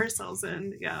find ourselves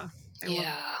in? Yeah.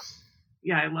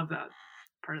 I love that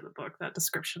part of the book, that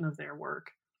description of their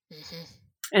work. Mm-hmm.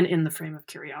 And in the frame of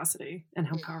curiosity and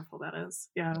how powerful that is.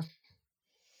 Yeah.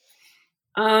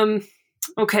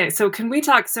 Okay, so can we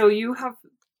talk, so you have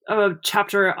a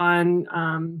chapter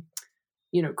on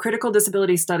critical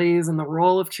disability studies and the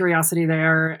role of curiosity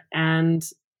there. And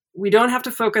we don't have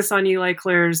to focus on Eli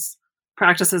Clare's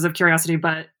practices of curiosity,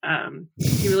 but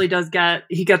he really does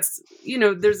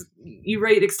you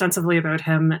write extensively about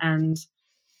him. And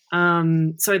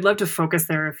so I'd love to focus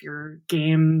there if you're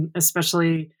game,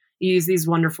 especially you use these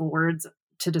wonderful words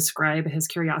to describe his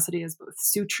curiosity as both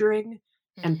suturing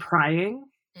and prying.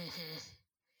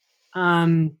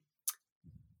 Mm-hmm.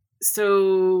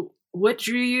 So what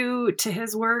drew you to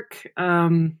his work?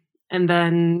 And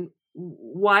then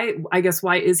why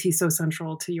is he so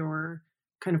central to your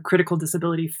kind of critical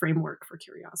disability framework for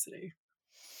curiosity?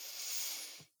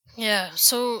 Yeah,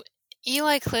 so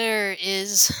Eli Clare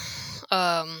is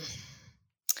an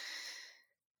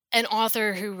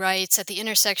author who writes at the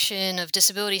intersection of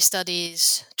disability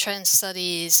studies, trans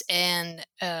studies, and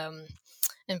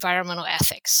environmental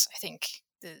ethics. I think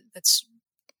that's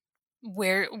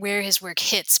where his work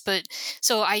hits. But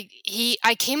so I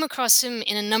came across him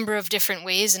in a number of different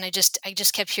ways, and I just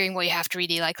kept hearing, well, you have to read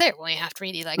Eli Clare. Well, you have to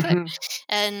read Eli Clare.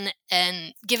 Mm-hmm.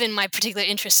 And given my particular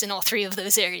interest in all 3 of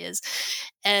those areas,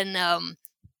 and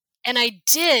I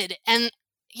did, and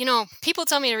people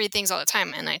tell me to read things all the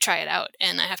time, and I try it out,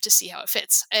 and I have to see how it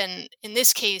fits. And in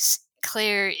this case,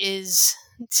 Clare is,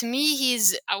 to me,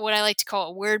 he's what I like to call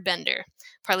a word bender,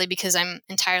 partly because I'm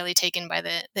entirely taken by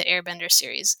the Airbender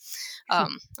series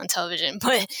on television.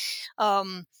 But a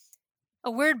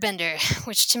word bender,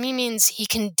 which to me means he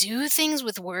can do things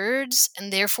with words,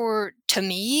 and therefore, to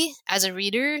me, as a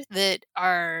reader, that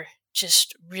are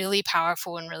just really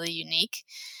powerful and really unique.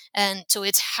 And so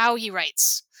it's how he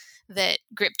writes that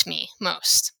gripped me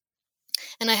most.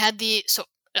 And I had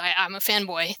I'm a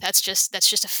fanboy. That's just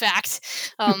a fact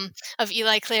of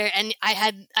Eli Clare, and I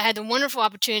had the wonderful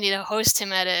opportunity to host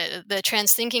him at the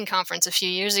Trans Thinking Conference a few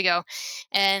years ago,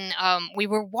 and we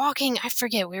were walking. I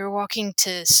forget. We were walking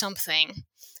to something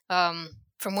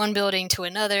from one building to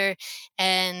another,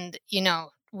 and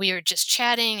we were just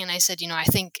chatting. And I said, I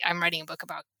think I'm writing a book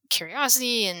about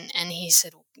curiosity, and he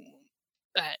said.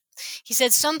 He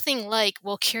said something like,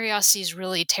 well, curiosity is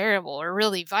really terrible or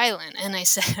really violent. And I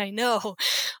said, I know.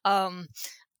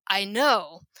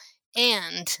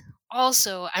 And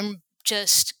also, I'm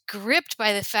just gripped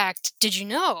by the fact, did you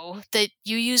know that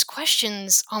you use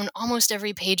questions on almost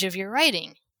every page of your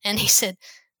writing? And he said,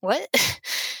 what?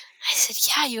 I said,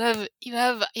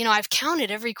 yeah, I've counted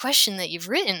every question that you've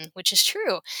written, which is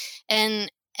true. And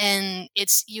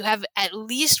you have at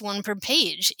least one per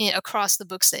page across the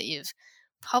books that you've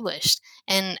published.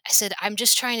 And I said, I'm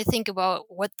just trying to think about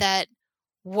what that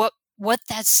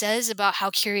says about how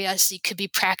curiosity could be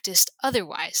practiced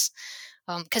otherwise.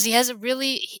 Because he has a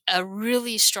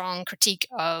really strong critique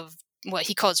of what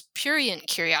he calls prurient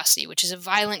curiosity, which is a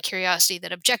violent curiosity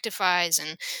that objectifies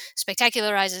and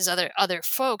spectacularizes other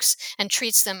folks and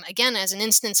treats them again as an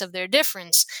instance of their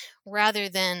difference rather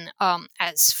than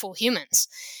as full humans.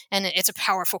 And it's a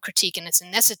powerful critique, and it's a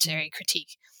necessary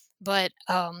critique. But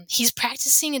he's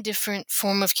practicing a different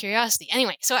form of curiosity.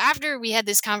 Anyway, so after we had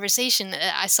this conversation,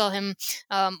 I saw him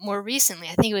more recently.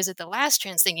 I think it was at the last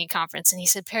Trans Thinking Conference, and he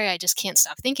said, Perry, I just can't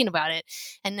stop thinking about it.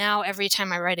 And now every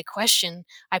time I write a question,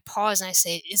 I pause and I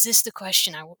say, is this the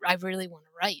question I really want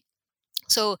to write?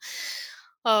 So,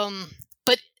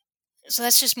 but so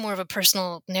that's just more of a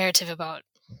personal narrative about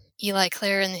Eli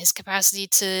Clare and his capacity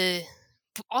to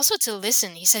also to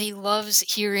listen. He said he loves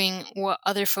hearing what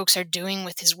other folks are doing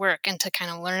with his work and to kind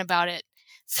of learn about it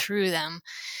through them.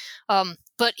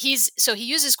 But he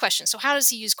uses questions. So how does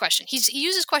he use questions? He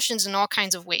uses questions in all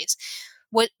kinds of ways.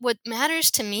 What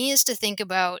matters to me is to think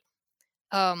about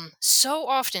so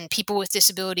often people with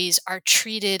disabilities are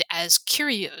treated as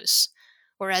curios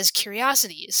or as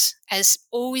curiosities, as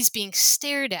always being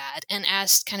stared at and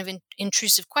asked kind of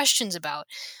intrusive questions about.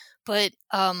 But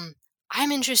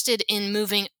I'm interested in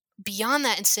moving beyond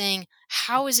that and saying,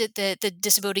 how is it that the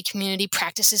disability community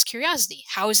practices curiosity?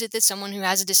 How is it that someone who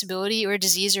has a disability or a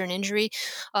disease or an injury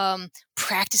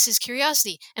practices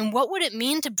curiosity? And what would it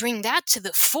mean to bring that to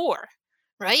the fore,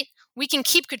 right? We can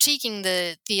keep critiquing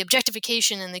the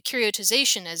objectification and the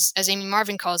curiotization, as Amy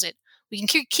Marvin calls it. We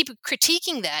can keep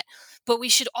critiquing that, but we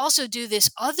should also do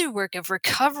this other work of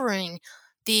recovering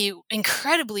the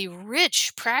incredibly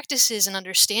rich practices and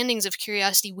understandings of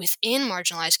curiosity within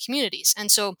marginalized communities.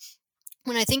 And so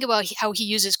when I think about how he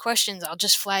uses questions, I'll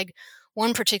just flag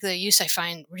one particular use I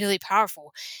find really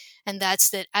powerful. And that's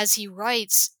that as he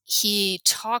writes, he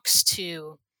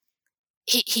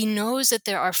knows that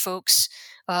there are folks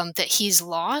that he's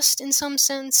lost in some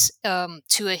sense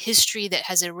to a history that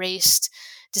has erased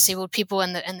disabled people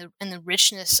and the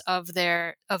richness of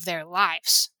their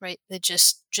lives, right? That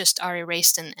just are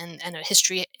erased and a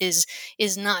history is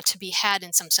not to be had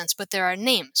in some sense, but there are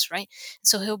names, right?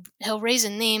 So he'll raise a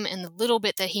name in the little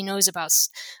bit that he knows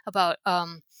about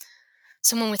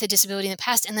someone with a disability in the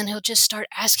past, and then he'll just start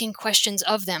asking questions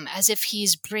of them as if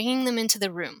he's bringing them into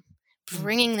the room,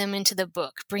 bringing them into the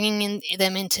book,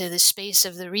 them into the space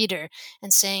of the reader,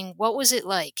 and saying, what was it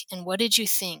like, and what did you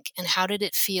think, and how did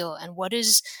it feel, and what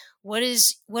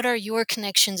are your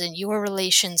connections and your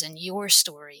relations and your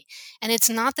story? And it's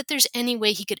not that there's any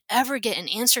way he could ever get an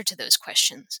answer to those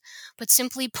questions, but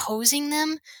simply posing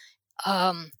them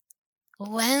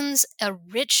lends a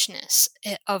richness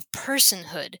of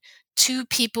personhood to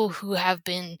people who have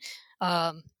been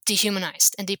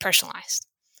dehumanized and depersonalized.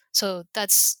 So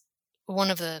that's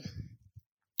one of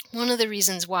the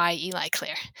reasons why Eli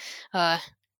Clare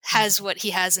has what he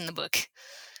has in the book.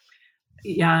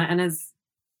 Yeah, and as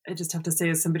I just have to say,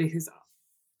 as somebody who's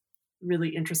really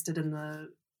interested in the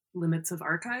limits of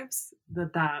archives,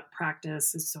 that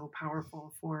practice is so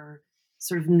powerful for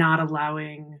sort of not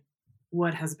allowing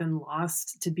what has been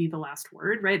lost to be the last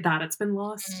word, right? That it's been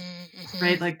lost,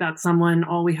 right? Like that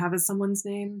all we have is someone's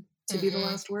name to be the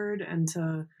last word, and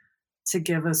to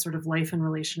give a sort of life and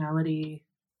relationality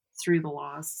through the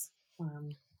loss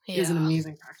is an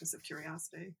amazing practice of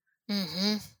curiosity.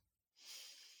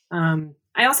 I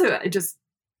also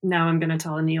now I'm going to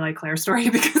tell an Eli Clare story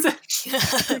because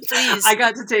I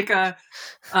got to take a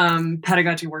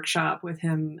pedagogy workshop with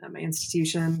him at my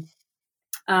institution.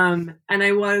 And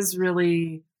I was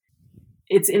really,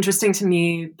 it's interesting to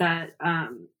me that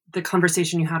the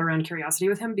conversation you had around curiosity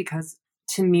with him, because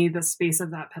to me, the space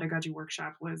of that pedagogy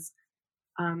workshop was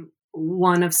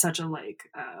one of such a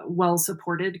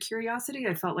well-supported curiosity.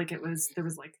 I felt like there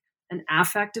was like an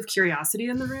affect of curiosity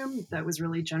in the room that was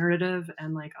really generative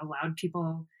and like allowed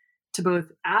people to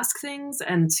both ask things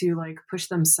and to like push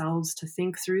themselves to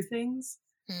think through things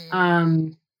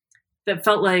that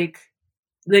felt like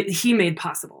that he made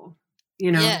possible,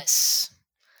 you know? Yes.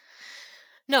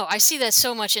 No, I see that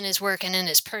so much in his work and in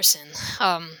his person.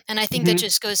 And I think that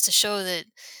just goes to show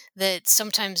that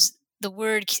sometimes the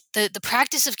word, the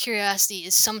practice of curiosity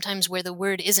is sometimes where the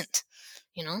word isn't,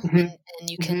 you know, and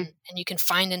you can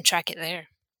find and track it there.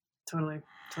 Totally.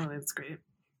 That's great.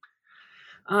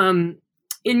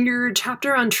 In your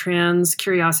chapter on trans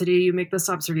curiosity, you make this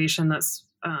observation that's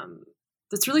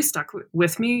that's really stuck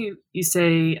with me. You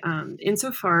say,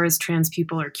 insofar as trans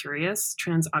people are curious,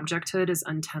 trans objecthood is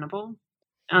untenable.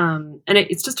 And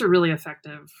it's just a really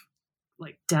effective,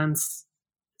 like, dense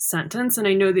sentence. And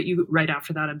I know that you, right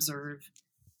after that, observe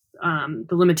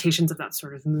the limitations of that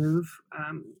sort of move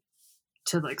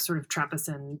to, like, sort of trap us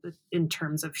in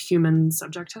terms of human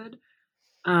subjecthood.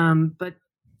 But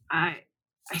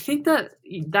I think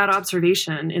that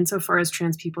observation, insofar as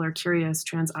trans people are curious,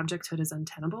 trans objecthood is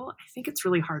untenable, I think it's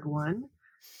really hard won,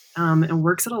 and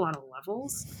works at a lot of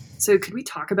levels. So could we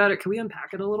talk about it? Could we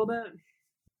unpack it a little bit?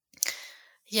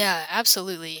 Yeah,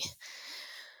 absolutely.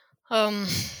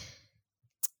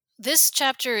 This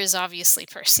chapter is obviously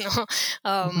personal.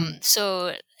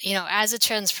 So, as a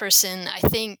trans person, I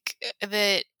think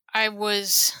that I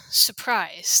was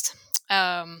surprised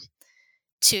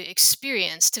to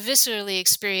viscerally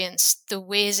experience the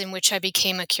ways in which I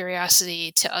became a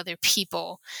curiosity to other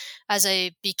people as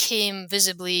I became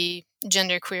visibly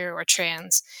genderqueer or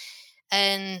trans.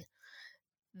 And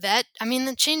that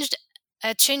changed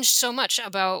so much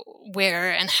about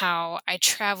where and how I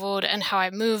traveled and how I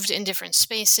moved in different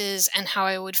spaces and how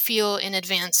I would feel in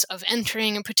advance of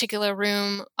entering a particular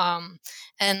room.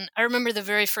 And I remember the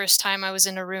very first time I was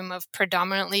in a room of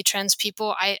predominantly trans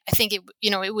people. I think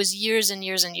it was years and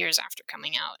years and years after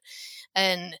coming out.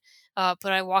 And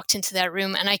but I walked into that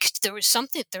room and there was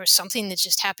something that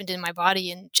just happened in my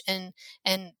body, and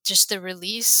just the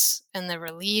release and the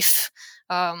relief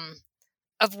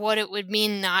of what it would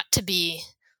mean not to be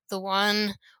the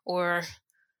one, or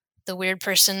the weird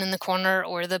person in the corner,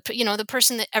 or the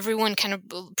person that everyone kind of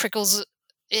prickles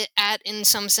it at in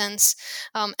some sense.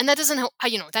 And that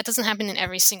doesn't happen in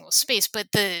every single space,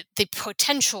 but the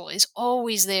potential is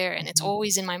always there, and it's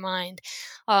always in my mind.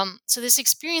 So this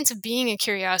experience of being a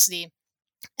curiosity,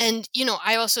 and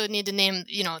I also need to name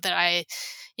that I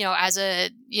as a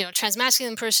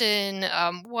transmasculine person,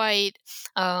 white,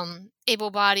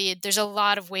 able-bodied, there's a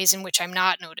lot of ways in which I'm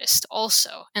not noticed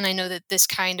also. And I know that this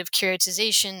kind of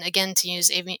curatization, again, to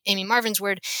use Amy Marvin's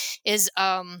word, is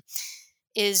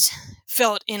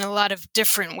felt in a lot of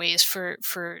different ways for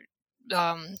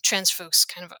trans folks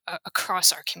kind of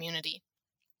across our community.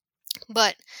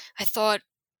 But I thought,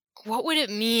 what would it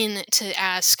mean to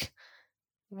ask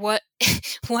what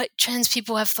trans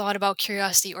people have thought about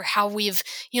curiosity, or how we've,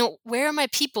 where are my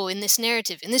people in this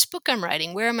narrative, in this book I'm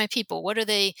writing? Where are my people? What are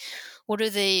they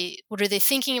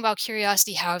thinking about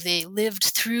curiosity? How have they lived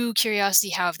through curiosity?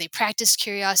 How have they practiced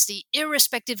curiosity,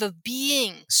 irrespective of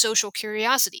being social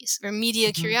curiosities, or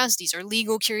media curiosities, or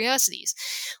legal curiosities,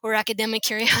 or academic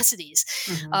curiosities?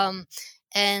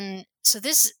 And so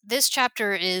this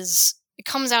chapter it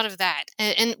comes out of that,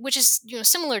 and which is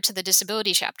similar to the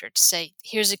disability chapter, to say,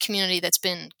 here's a community that's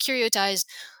been curiotized.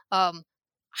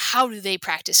 How do they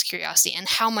practice curiosity, and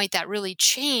how might that really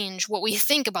change what we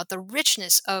think about the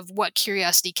richness of what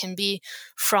curiosity can be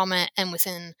from it and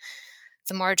within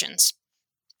the margins?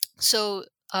 So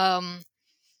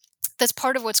that's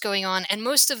part of what's going on, and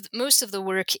most of the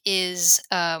work is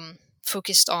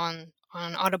focused on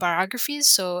autobiographies.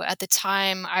 So at the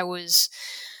time, I was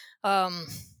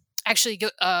actually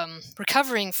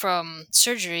recovering from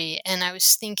surgery, and I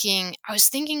was thinking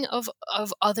of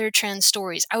other trans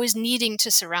stories. I was needing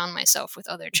to surround myself with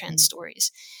other trans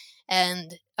stories,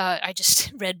 and I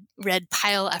just read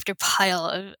pile after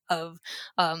pile of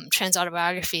trans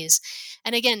autobiographies.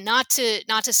 And again, not to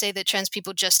say that trans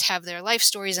people just have their life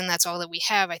stories and that's all that we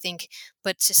have, I think,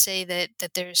 but to say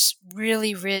that there's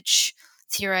really rich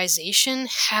theorization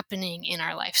happening in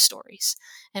our life stories.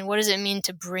 And what does it mean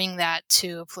to bring that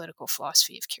to a political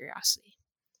philosophy of curiosity?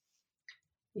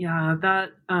 Yeah,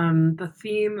 that the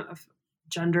theme of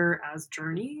gender as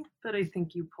journey that I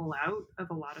think you pull out of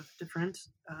a lot of different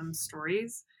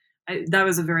stories, that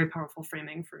was a very powerful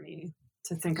framing for me,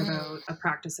 to think about a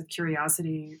practice of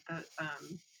curiosity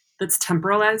that's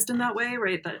temporalized in that way,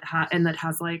 right? That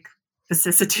has like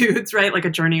vicissitudes, right? Like a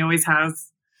journey always has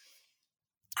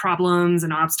problems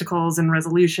and obstacles and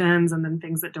resolutions, and then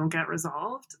things that don't get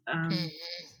resolved.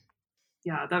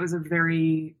 Yeah, that was a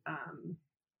very,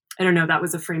 I don't know, that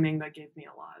was a framing that gave me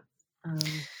a lot.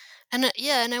 And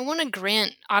I want to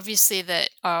grant, obviously, that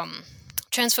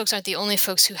trans folks aren't the only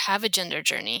folks who have a gender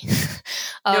journey.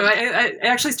 No, I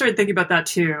actually started thinking about that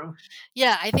too.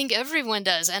 Yeah, I think everyone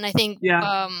does. And I think,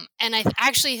 and I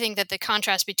actually think that the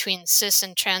contrast between cis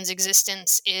and trans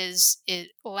existence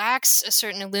it lacks a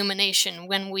certain illumination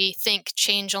when we think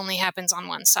change only happens on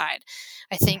one side.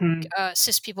 I think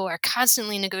cis people are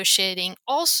constantly negotiating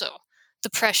also the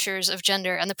pressures of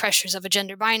gender and the pressures of a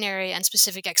gender binary and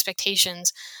specific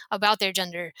expectations about their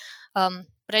gender.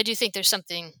 But I do think there's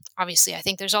something, obviously, I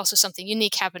think there's also something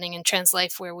unique happening in trans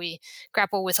life where we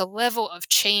grapple with a level of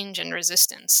change and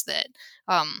resistance that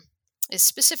is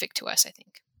specific to us, I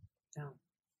think. Yeah.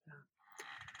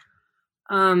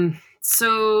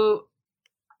 So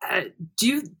do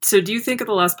you think of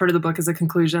the last part of the book as a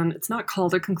conclusion? It's not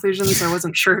called a conclusion, so I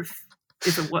wasn't sure if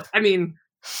it was. I mean,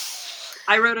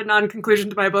 I wrote a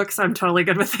non-conclusion to my book, so I'm totally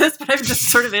good with this, but I'm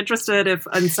just sort of interested if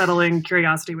Unsettling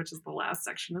Curiosity, which is the last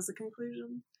section, is a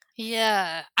conclusion.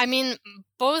 Yeah. I mean,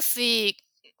 both the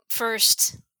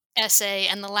first essay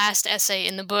and the last essay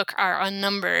in the book are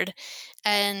unnumbered.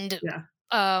 And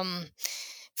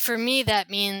for me, that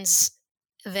means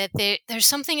that there's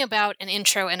something about an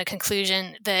intro and a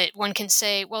conclusion that one can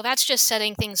say, well, that's just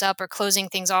setting things up or closing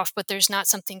things off, but there's not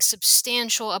something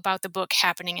substantial about the book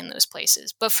happening in those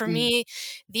places. But for me,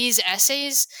 these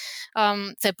essays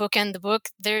that bookend the book,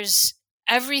 there's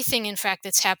everything, in fact,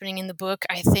 that's happening in the book,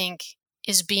 I think,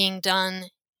 is being done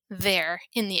there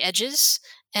in the edges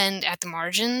and at the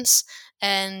margins,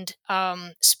 and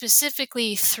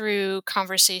specifically through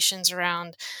conversations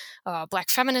around Black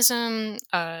feminism,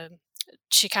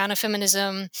 Chicana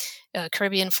feminism,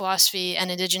 Caribbean philosophy, and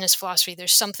indigenous philosophy.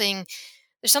 There's something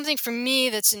for me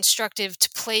that's instructive to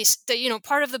place that,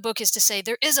 part of the book is to say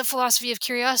there is a philosophy of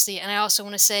curiosity. And I also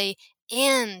want to say,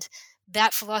 and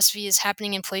that philosophy is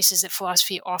happening in places that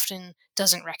philosophy often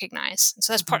doesn't recognize. And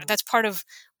so that's part of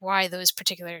why those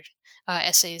particular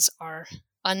essays are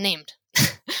unnamed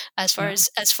as far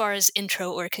as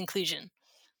intro or conclusion.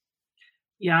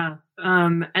 Yeah.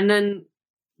 And then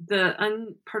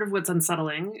part of what's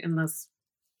unsettling in this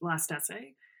last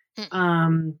essay,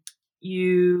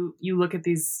 you look at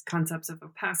these concepts of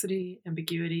opacity,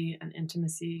 ambiguity, and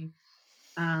intimacy,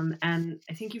 and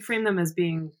I think you frame them as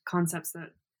being concepts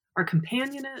that are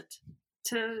companionate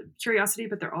to curiosity,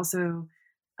 but they're also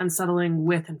unsettling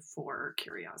with and for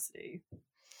curiosity.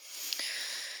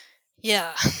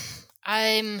 Yeah,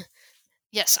 I'm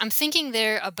thinking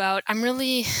there about, I'm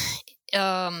really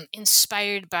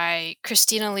inspired by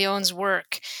Christina Leon's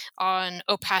work on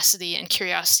opacity and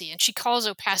curiosity. And she calls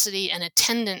opacity an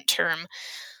attendant term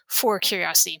for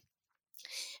curiosity.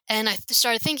 And I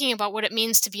started thinking about what it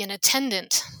means to be an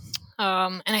attendant.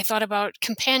 And I thought about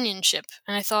companionship.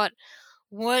 And I thought,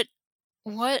 what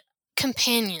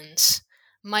companions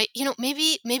might,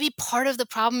 maybe part of the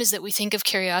problem is that we think of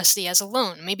curiosity as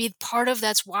alone. Maybe part of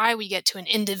that's why we get to an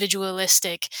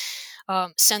individualistic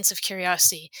sense of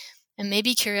curiosity. And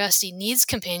maybe curiosity needs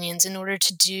companions in order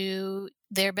to do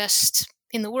their best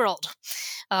in the world,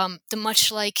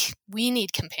 much like we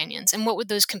need companions. And what would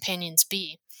those companions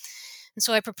be? And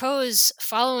so I propose,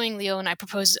 following Leon, I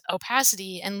propose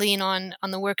opacity and lean on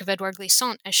the work of Edouard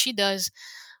Glissant, as she does,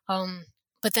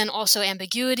 but then also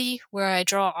ambiguity, where I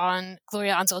draw on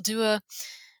Gloria Anzaldúa,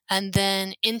 and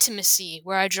then intimacy,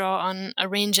 where I draw on a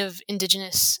range of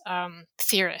indigenous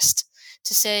theorists,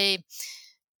 to say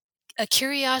a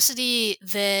curiosity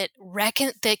that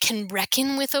can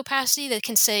reckon with opacity, that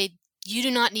can say, you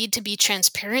do not need to be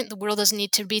transparent. The world doesn't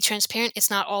need to be transparent. It's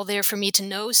not all there for me to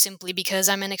know simply because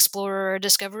I'm an explorer or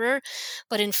discoverer.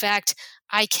 But in fact,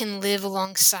 I can live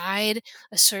alongside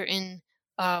a certain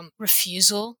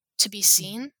refusal to be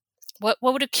seen. What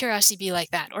would a curiosity be like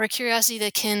that? Or a curiosity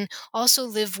that can also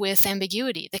live with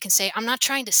ambiguity, that can say, I'm not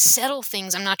trying to settle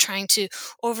things. I'm not trying to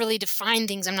overly define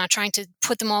things. I'm not trying to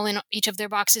put them all in each of their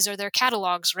boxes or their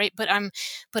catalogs, right? But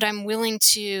I'm willing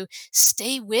to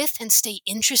stay with and stay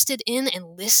interested in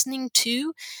and listening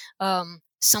to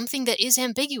something that is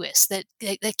ambiguous, that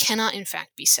cannot in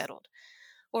fact be settled.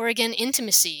 Or again,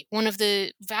 intimacy. One of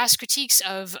the vast critiques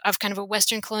of kind of a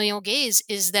Western colonial gaze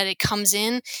is that it comes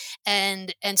in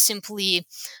and simply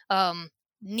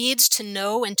needs to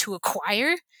know and to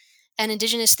acquire. And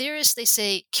indigenous theorists, they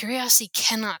say curiosity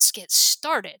cannot get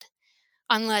started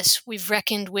unless we've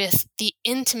reckoned with the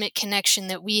intimate connection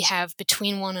that we have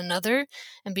between one another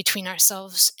and between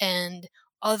ourselves and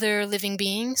other living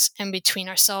beings, and between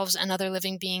ourselves and other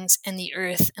living beings and the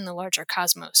earth and the larger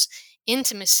cosmos.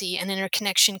 Intimacy and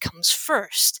interconnection comes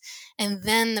first, and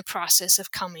then the process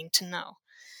of coming to know.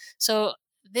 So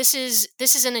this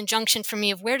is an injunction for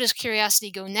me of where does curiosity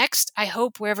go next? I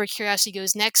hope wherever curiosity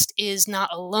goes next is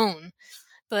not alone,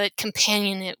 but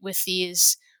companionate with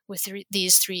these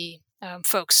three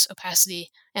folks: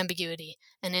 opacity, ambiguity,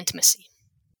 and intimacy.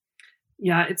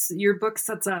 Yeah, your book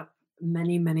sets up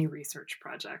many research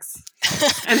projects.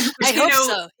 And I hope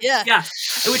so. Yeah. Yeah.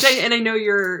 I know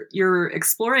you're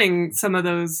exploring some of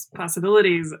those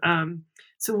possibilities.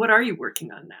 So what are you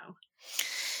working on now?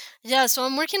 Yeah, so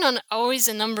I'm working on always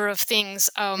a number of things.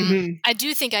 I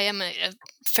do think I am a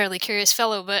fairly curious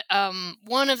fellow, but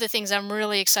one of the things I'm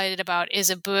really excited about is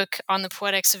a book on the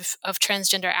poetics of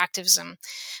transgender activism.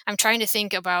 I'm trying to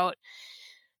think about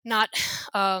not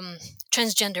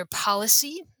transgender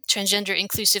policy, transgender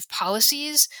inclusive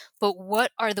policies, but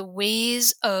what are the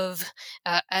ways of,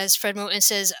 as Fred Moten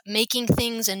says, making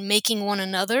things and making one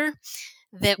another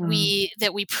that we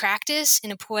practice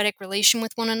in a poetic relation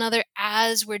with one another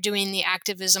as we're doing the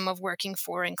activism of working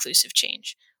for inclusive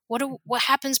change. What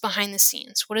happens behind the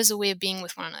scenes? What is the way of being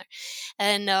with one another?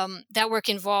 And that work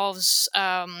involves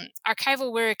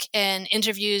archival work and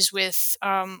interviews with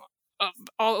all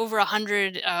over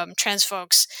 100 trans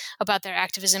folks about their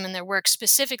activism and their work,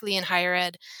 specifically in higher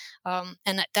ed.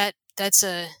 And it's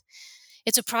a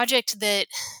project that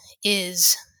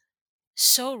is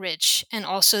so rich, and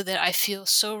also that I feel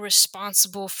so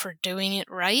responsible for doing it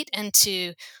right and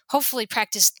to hopefully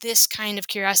practice this kind of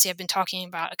curiosity I've been talking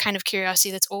about, a kind of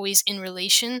curiosity that's always in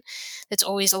relation, that's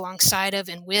always alongside of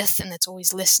and with, and that's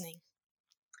always listening.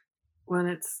 Well,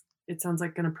 it sounds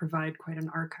like going to provide quite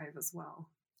an archive as well.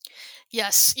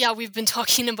 Yes, yeah, we've been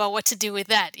talking about what to do with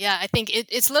that. Yeah, I think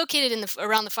it's located in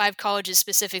around the 5 colleges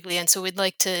specifically, and so we'd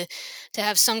like to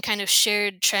have some kind of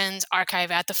shared trends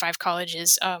archive at the 5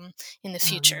 colleges in the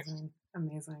future.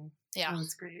 Amazing. Yeah,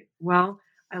 that's great. Well,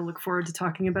 I look forward to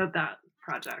talking about that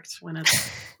project when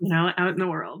it's out in the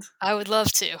world. I would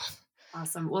love to.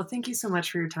 Awesome. Well, thank you so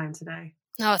much for your time today.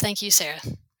 No, thank you, Sarah.